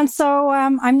 And so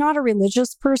I'm not a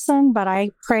religious person, but I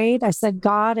prayed. I said,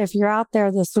 God, if you're out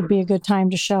there, this would be a good time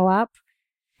to show up.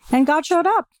 And God showed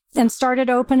up and started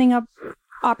opening up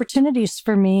opportunities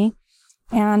for me.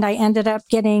 And I ended up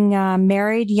getting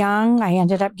married young. I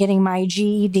ended up getting my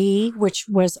GED, which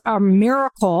was a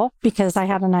miracle because I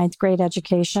had a 9th grade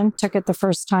education, took it the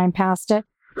first time, passed it,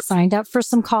 signed up for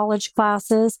some college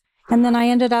classes. And then I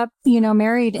ended up,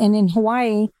 married and in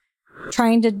Hawaii,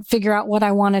 trying to figure out what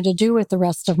I wanted to do with the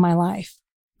rest of my life.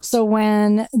 So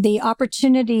when the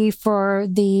opportunity for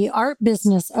the art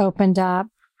business opened up,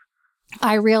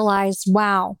 I realized,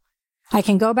 wow, I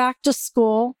can go back to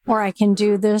school, or I can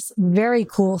do this very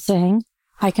cool thing.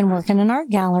 I can work in an art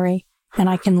gallery, and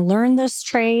I can learn this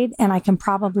trade, and I can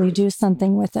probably do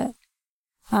something with it.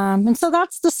 And so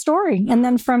that's the story. And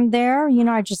then from there,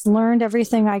 I just learned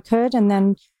everything I could. And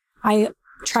then I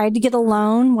tried to get a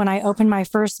loan when I opened my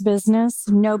first business.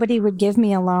 Nobody would give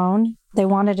me a loan. They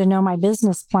wanted to know my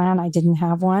business plan. I didn't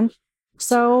have one.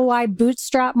 So I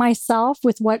bootstrapped myself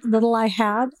with what little I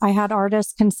had. I had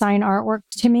artists consign artwork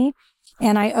to me.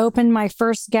 And I opened my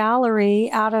first gallery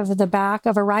out of the back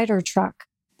of a Ryder truck.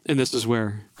 And this is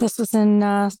where? This was in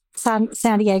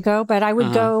San Diego, but I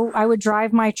would I would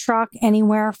drive my truck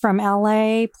anywhere from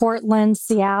LA, Portland,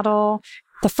 Seattle.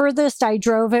 The furthest I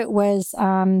drove it was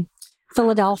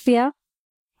Philadelphia.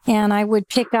 And I would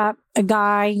pick up a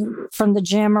guy from the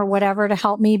gym or whatever to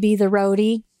help me be the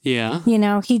roadie. Yeah.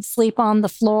 He'd sleep on the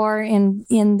floor in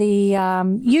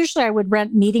the, usually I would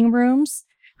rent meeting rooms.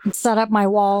 And set up my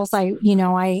walls. I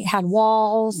had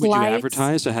walls, would lights. You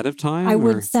advertise ahead of time? I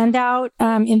would send out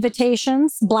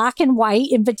invitations, black and white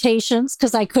invitations,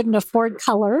 because I couldn't afford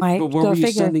color. But where were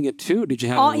you sending it to? Did you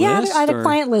have a list? Yeah, I had a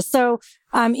client list. So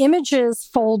images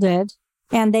folded,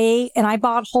 and I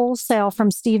bought wholesale from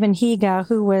Stephen Higa,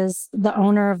 who was the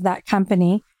owner of that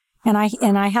company. And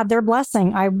I had their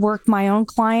blessing. I worked my own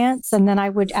clients, and then I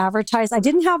would advertise. I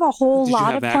didn't have a whole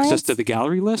lot of clients. Did you have access to the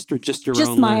gallery list, or just your own list?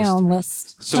 Just my own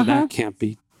list. So that can't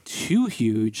be too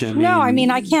huge.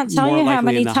 I can't tell you how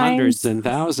many times. Hundreds and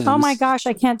thousands. Oh my gosh,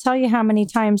 I can't tell you how many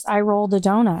times I rolled a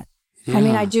donut. Yeah.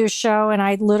 I do a show, and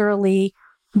I'd literally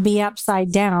be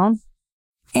upside down.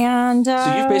 And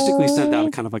so you basically sent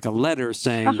out kind of like a letter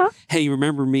saying, "Hey,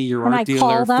 remember me? Your art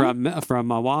dealer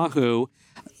from Oahu."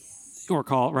 Or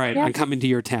call, right, I'm coming to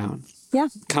your town. Yeah.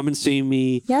 Come and see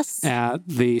me at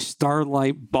the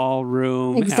Starlight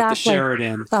Ballroom at the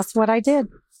Sheraton. That's what I did.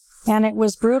 And it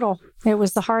was brutal. It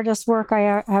was the hardest work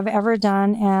I have ever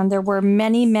done. And there were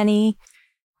many, many,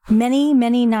 many,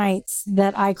 many nights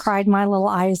that I cried my little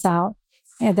eyes out,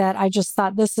 and that I just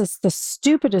thought, this is the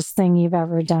stupidest thing you've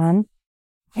ever done.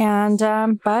 And,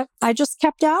 but I just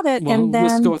kept at it. Well, and then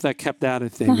let's go with that kept at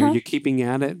it thing. Are you keeping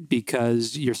at it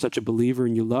because you're such a believer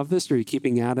and you love this? Or are you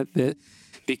keeping at it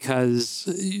because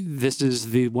this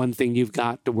is the one thing you've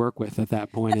got to work with at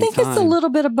that point in time? I think it's a little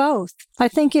bit of both. I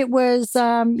think it was,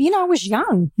 I was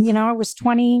young, I was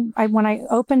 20. When I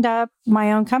opened up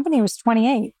my own company, I was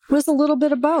 28. It was a little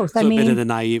bit of both. So a bit of the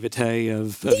naivete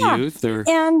of youth?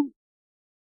 And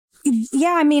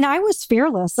I was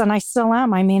fearless, and I still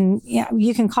am.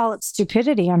 You can call it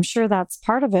stupidity. I'm sure that's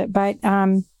part of it. But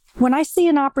when I see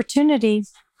an opportunity,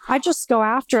 I just go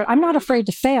after it. I'm not afraid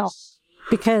to fail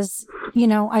because,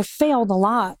 I've failed a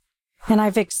lot, and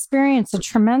I've experienced a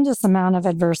tremendous amount of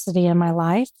adversity in my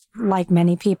life, like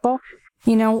many people.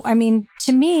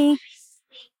 To me,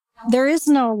 there is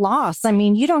no loss.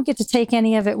 You don't get to take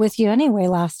any of it with you anyway,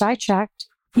 last I checked.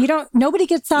 Nobody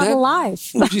gets out alive.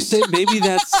 Would you say maybe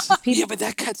that's, but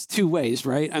that cuts two ways,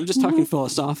 right? I'm just talking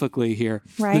philosophically here.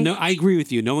 Right. No, I agree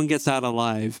with you. No one gets out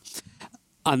alive.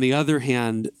 On the other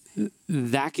hand,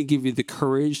 that could give you the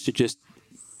courage to just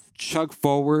chug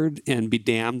forward and be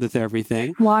damned with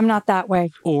everything. Well, I'm not that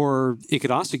way. Or it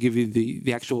could also give you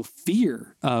the actual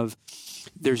fear of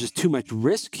there's just too much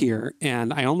risk here,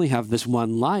 and I only have this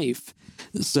one life.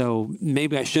 So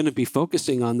maybe I shouldn't be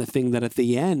focusing on the thing that at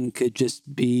the end could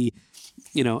just be,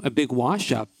 a big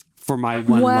wash up for my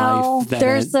one life. Well,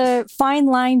 there's a fine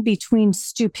line between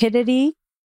stupidity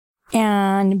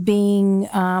and being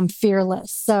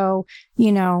fearless. So,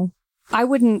 I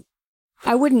wouldn't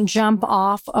jump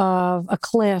off of a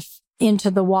cliff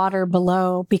into the water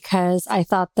below because I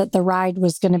thought that the ride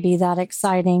was going to be that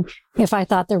exciting if I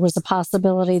thought there was a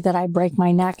possibility that I'd break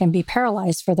my neck and be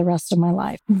paralyzed for the rest of my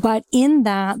life. But in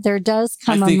that, there does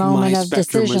come a moment of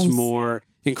decisions. My spectrum was more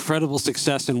incredible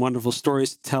success and wonderful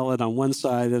stories to tell it on one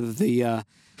side of the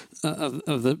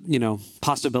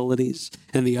possibilities,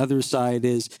 and the other side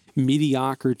is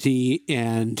mediocrity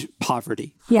and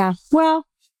poverty. Yeah. Well,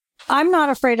 I'm not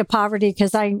afraid of poverty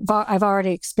because I've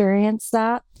already experienced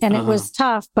that, and it was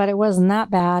tough, but it wasn't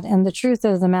that bad. And the truth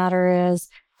of the matter is,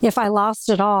 if I lost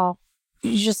it all,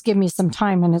 you just give me some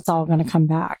time and it's all going to come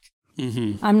back.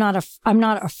 Mm-hmm. I'm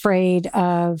not afraid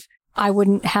of, I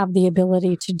wouldn't have the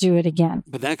ability to do it again.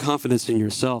 But that confidence in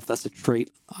yourself, that's a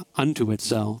trait unto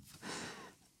itself.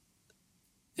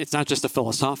 It's not just a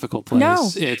philosophical place. No,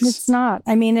 it's not.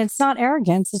 I mean, it's not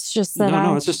arrogance. It's just that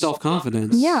it's just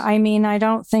self-confidence. Yeah. I mean, I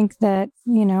don't think that,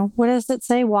 what does it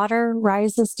say? Water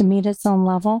rises to meet its own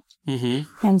level.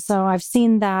 Mm-hmm. And so I've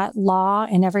seen that law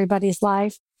in everybody's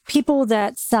life. People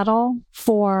that settle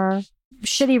for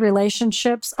shitty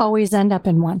relationships always end up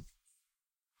in one.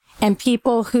 And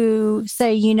people who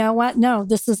say, you know what? No,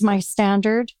 this is my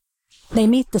standard. They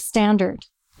meet the standard.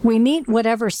 We meet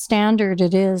whatever standard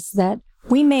it is that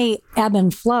we may ebb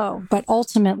and flow, but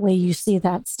ultimately you see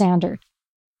that standard.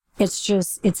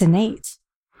 It's innate.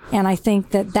 And I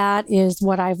think that is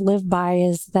what I've lived by,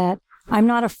 is that I'm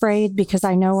not afraid because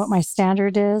I know what my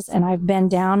standard is. And I've been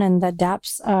down in the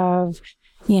depths of,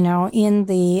 in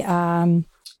the,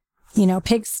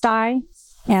 pigsty.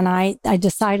 And I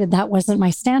decided that wasn't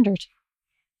my standard.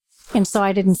 And so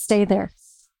I didn't stay there.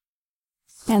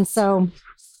 And so,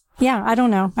 yeah, I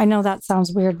don't know. I know that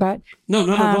sounds weird, but... No,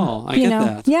 not at all. I get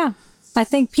that. Yeah. I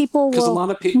think people will... Because a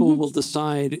lot of people will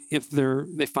decide if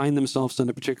they find themselves in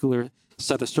a particular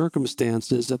set of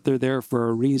circumstances that they're there for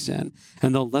a reason,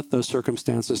 and they'll let those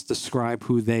circumstances describe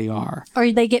who they are.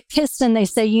 Or they get pissed and they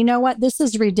say, you know what? This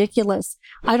is ridiculous.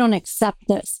 I don't accept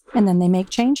this. And then they make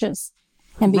changes.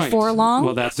 And before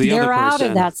long, they're out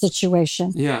of that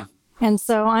situation. Yeah. And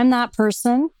so I'm that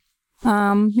person.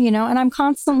 And I'm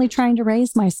constantly trying to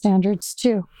raise my standards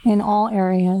too in all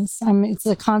areas. It's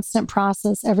a constant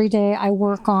process. Every day I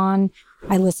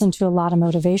listen to a lot of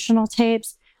motivational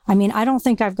tapes. I mean, I don't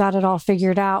think I've got it all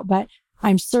figured out, but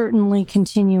I'm certainly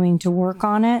continuing to work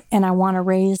on it. And I want to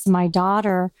raise my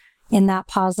daughter in that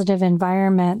positive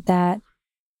environment that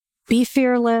be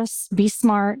fearless, be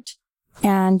smart,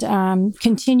 and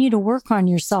continue to work on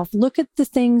yourself. Look at the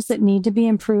things that need to be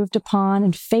improved upon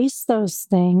and face those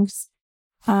things.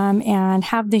 And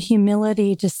have the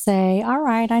humility to say, all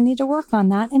right, I need to work on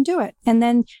that, and do it. And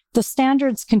then the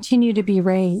standards continue to be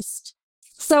raised.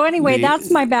 So anyway, that's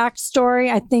my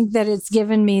backstory. I think that it's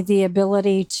given me the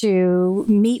ability to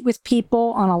meet with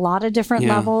people on a lot of different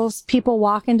levels. People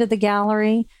walk into the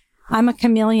gallery. I'm a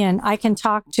chameleon. I can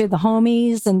talk to the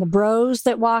homies and the bros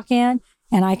that walk in,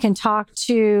 and I can talk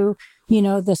to,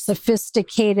 the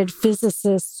sophisticated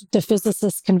physicists, the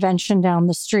physicist convention down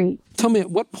the street. Tell me,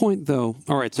 at what point, though?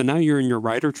 All right, so now you're in your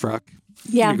Ryder truck.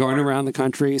 Yeah. You're going around the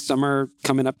country. Some are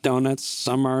coming up donuts.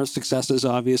 Some are successes,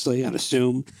 obviously, I'd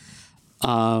assume.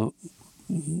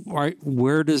 Right,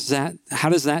 how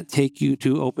does that take you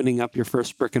to opening up your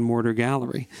first brick and mortar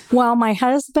gallery? Well, my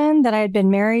husband that I had been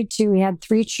married to, we had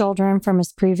 3 children from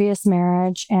his previous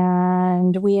marriage,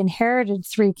 and we inherited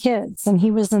 3 kids, and he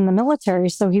was in the military,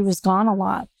 so he was gone a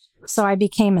lot. So I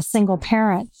became a single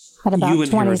parent at about 27. You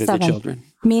inherited the children?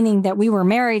 Meaning that we were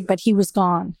married, but he was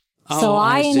gone. So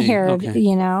I inherited,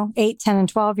 8, 10,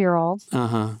 and 12-year-olds.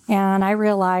 And I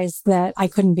realized that I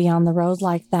couldn't be on the road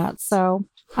like that. So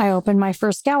I opened my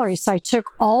first gallery. So I took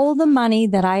all the money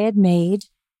that I had made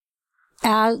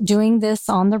doing this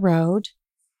on the road,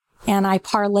 and I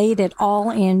parlayed it all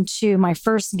into my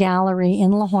first gallery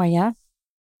in La Jolla.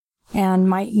 And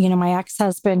my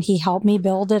ex-husband, he helped me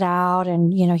build it out,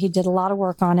 and, he did a lot of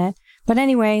work on it. But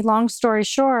anyway, long story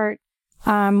short,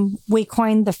 we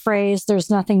coined the phrase, there's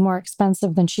nothing more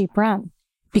expensive than cheap rent,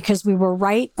 because we were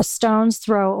right a stone's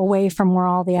throw away from where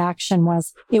all the action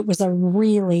was. It was a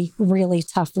really, really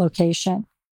tough location.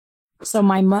 So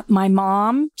my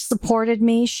mom supported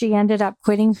me. She ended up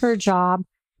quitting her job.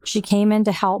 She came in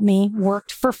to help me,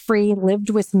 worked for free,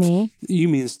 lived with me. You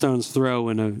mean stone's throw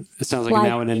it sounds like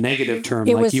now in a negative term,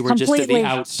 like you were just to the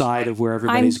outside of where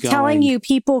everybody's going. I'm telling you,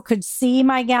 people could see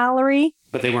my gallery.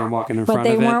 But they weren't walking in front of it?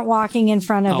 But they weren't walking in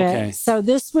front of it. So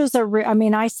this was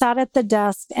I sat at the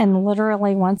desk and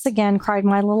literally once again cried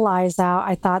my little eyes out.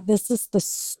 I thought, this is the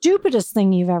stupidest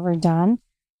thing you've ever done.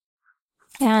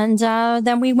 And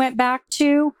then we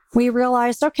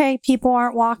realized, okay, people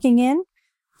aren't walking in.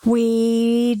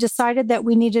 We decided that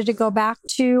we needed to go back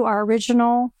to our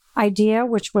original idea,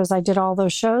 which was I did all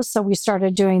those shows. So we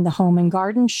started doing the home and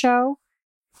garden show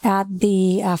at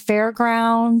the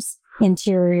fairgrounds,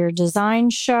 interior design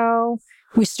show.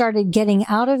 We started getting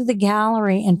out of the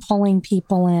gallery and pulling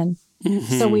people in.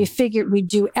 Mm-hmm. So we figured we'd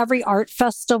do every art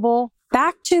festival,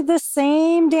 back to the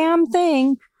same damn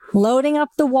thing, loading up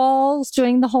the walls,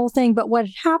 doing the whole thing. But what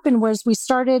happened was we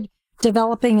started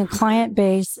developing a client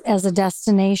base as a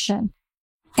destination.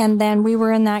 And then we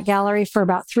were in that gallery for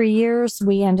about 3 years.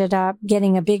 We ended up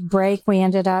getting a big break. We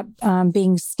ended up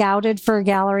being scouted for a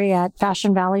gallery at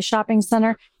Fashion Valley Shopping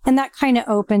Center. And that kind of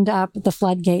opened up the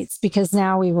floodgates because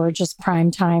now we were just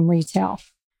prime time retail.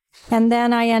 And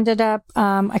then I ended up,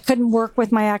 I couldn't work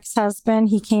with my ex-husband.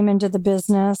 He came into the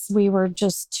business. We were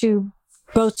just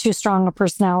both too strong of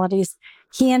personalities.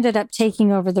 He ended up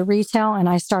taking over the retail and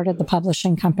I started the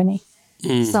publishing company.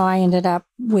 So I ended up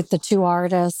with the 2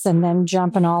 artists and then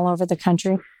jumping all over the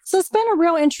country. So it's been a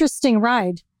real interesting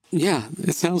ride. Yeah,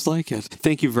 it sounds like it.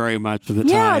 Thank you very much for the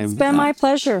time. Yeah, it's been my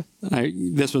pleasure.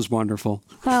 This was wonderful.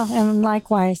 Oh, and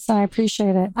likewise. I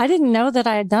appreciate it. I didn't know that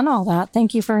I had done all that.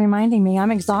 Thank you for reminding me.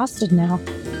 I'm exhausted now.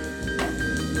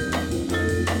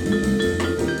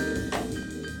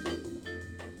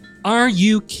 Are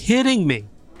you kidding me?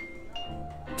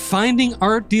 Finding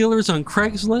art dealers on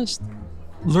Craigslist?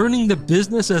 Learning the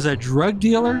business as a drug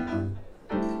dealer?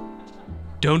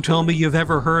 Don't tell me you've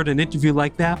ever heard an interview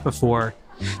like that before.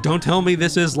 Don't tell me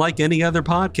this is like any other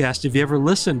podcast you've ever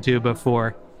listened to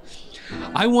before.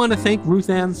 I want to thank Ruth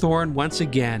Ann Thorne once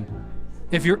again.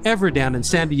 If you're ever down in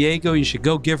San Diego, you should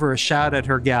go give her a shout at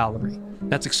her gallery.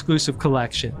 That's Exclusive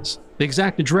Collections. The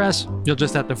exact address, you'll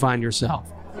just have to find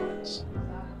yourself.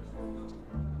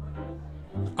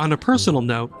 On a personal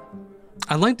note,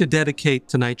 I'd like to dedicate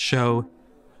tonight's show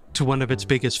to one of its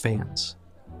biggest fans.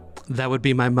 That would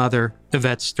be my mother,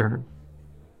 Yvette Stern.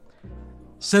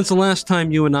 Since the last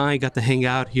time you and I got to hang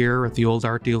out here at the old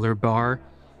art dealer bar,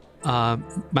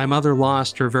 my mother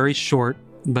lost her very short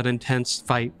but intense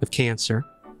fight with cancer.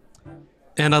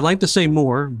 And I'd like to say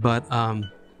more, but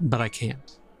I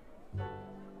can't.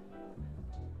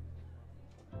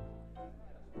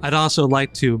 I'd also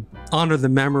like to honor the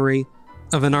memory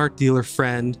of an art dealer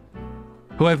friend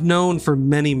who I've known for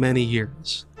many, many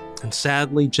years. And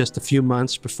sadly, just a few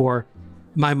months before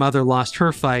my mother lost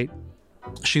her fight,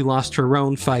 she lost her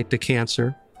own fight to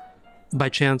cancer. By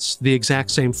chance, the exact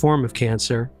same form of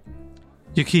cancer,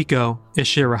 Yukiko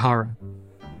Ishirahara.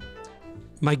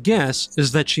 My guess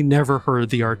is that she never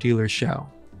heard the Art Dealer Show,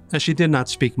 as she did not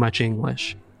speak much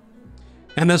English.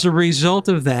 And as a result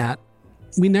of that,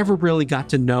 we never really got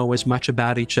to know as much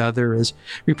about each other as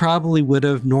we probably would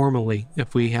have normally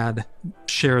if we had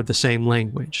shared the same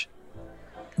language.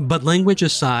 But language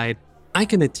aside, I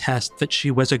can attest that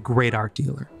she was a great art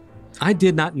dealer. I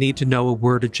did not need to know a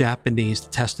word of Japanese to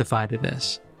testify to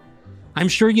this. I'm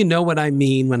sure you know what I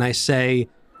mean when I say,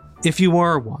 if you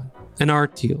are one, an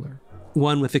art dealer,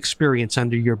 one with experience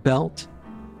under your belt,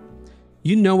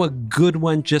 you know a good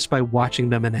one just by watching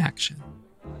them in action.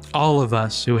 All of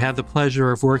us who had the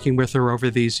pleasure of working with her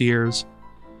over these years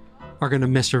are going to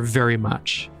miss her very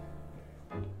much.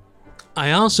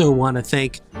 I also want to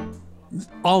thank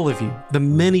all of you, the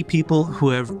many people who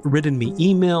have written me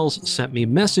emails, sent me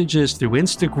messages through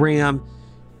Instagram,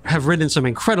 have written some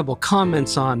incredible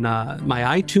comments on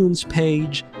my iTunes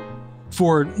page,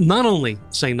 for not only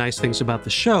saying nice things about the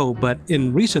show, but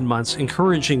in recent months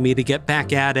encouraging me to get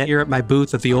back at it here at my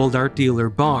booth at the Old Art Dealer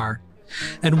Bar.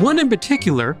 And one in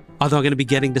particular, although I'm going to be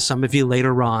getting to some of you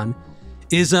later on,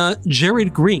 is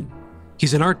Jared Green.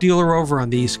 He's an art dealer over on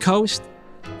the East Coast,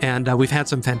 and we've had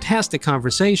some fantastic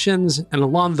conversations, and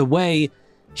along the way,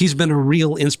 he's been a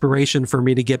real inspiration for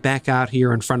me to get back out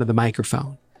here in front of the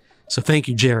microphone. So thank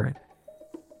you, Jared.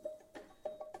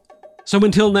 So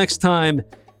until next time,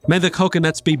 may the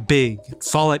coconuts be big and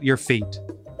fall at your feet.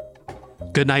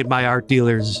 Good night, my art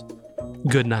dealers.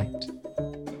 Good night.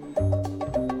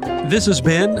 This has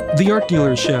been The Art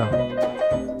Dealer Show.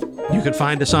 You can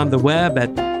find us on the web at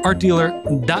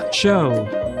artdealer.show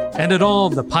and at all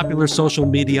the popular social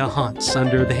media haunts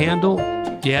under the handle,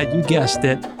 yeah, you guessed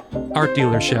it, Art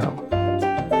Dealer Show.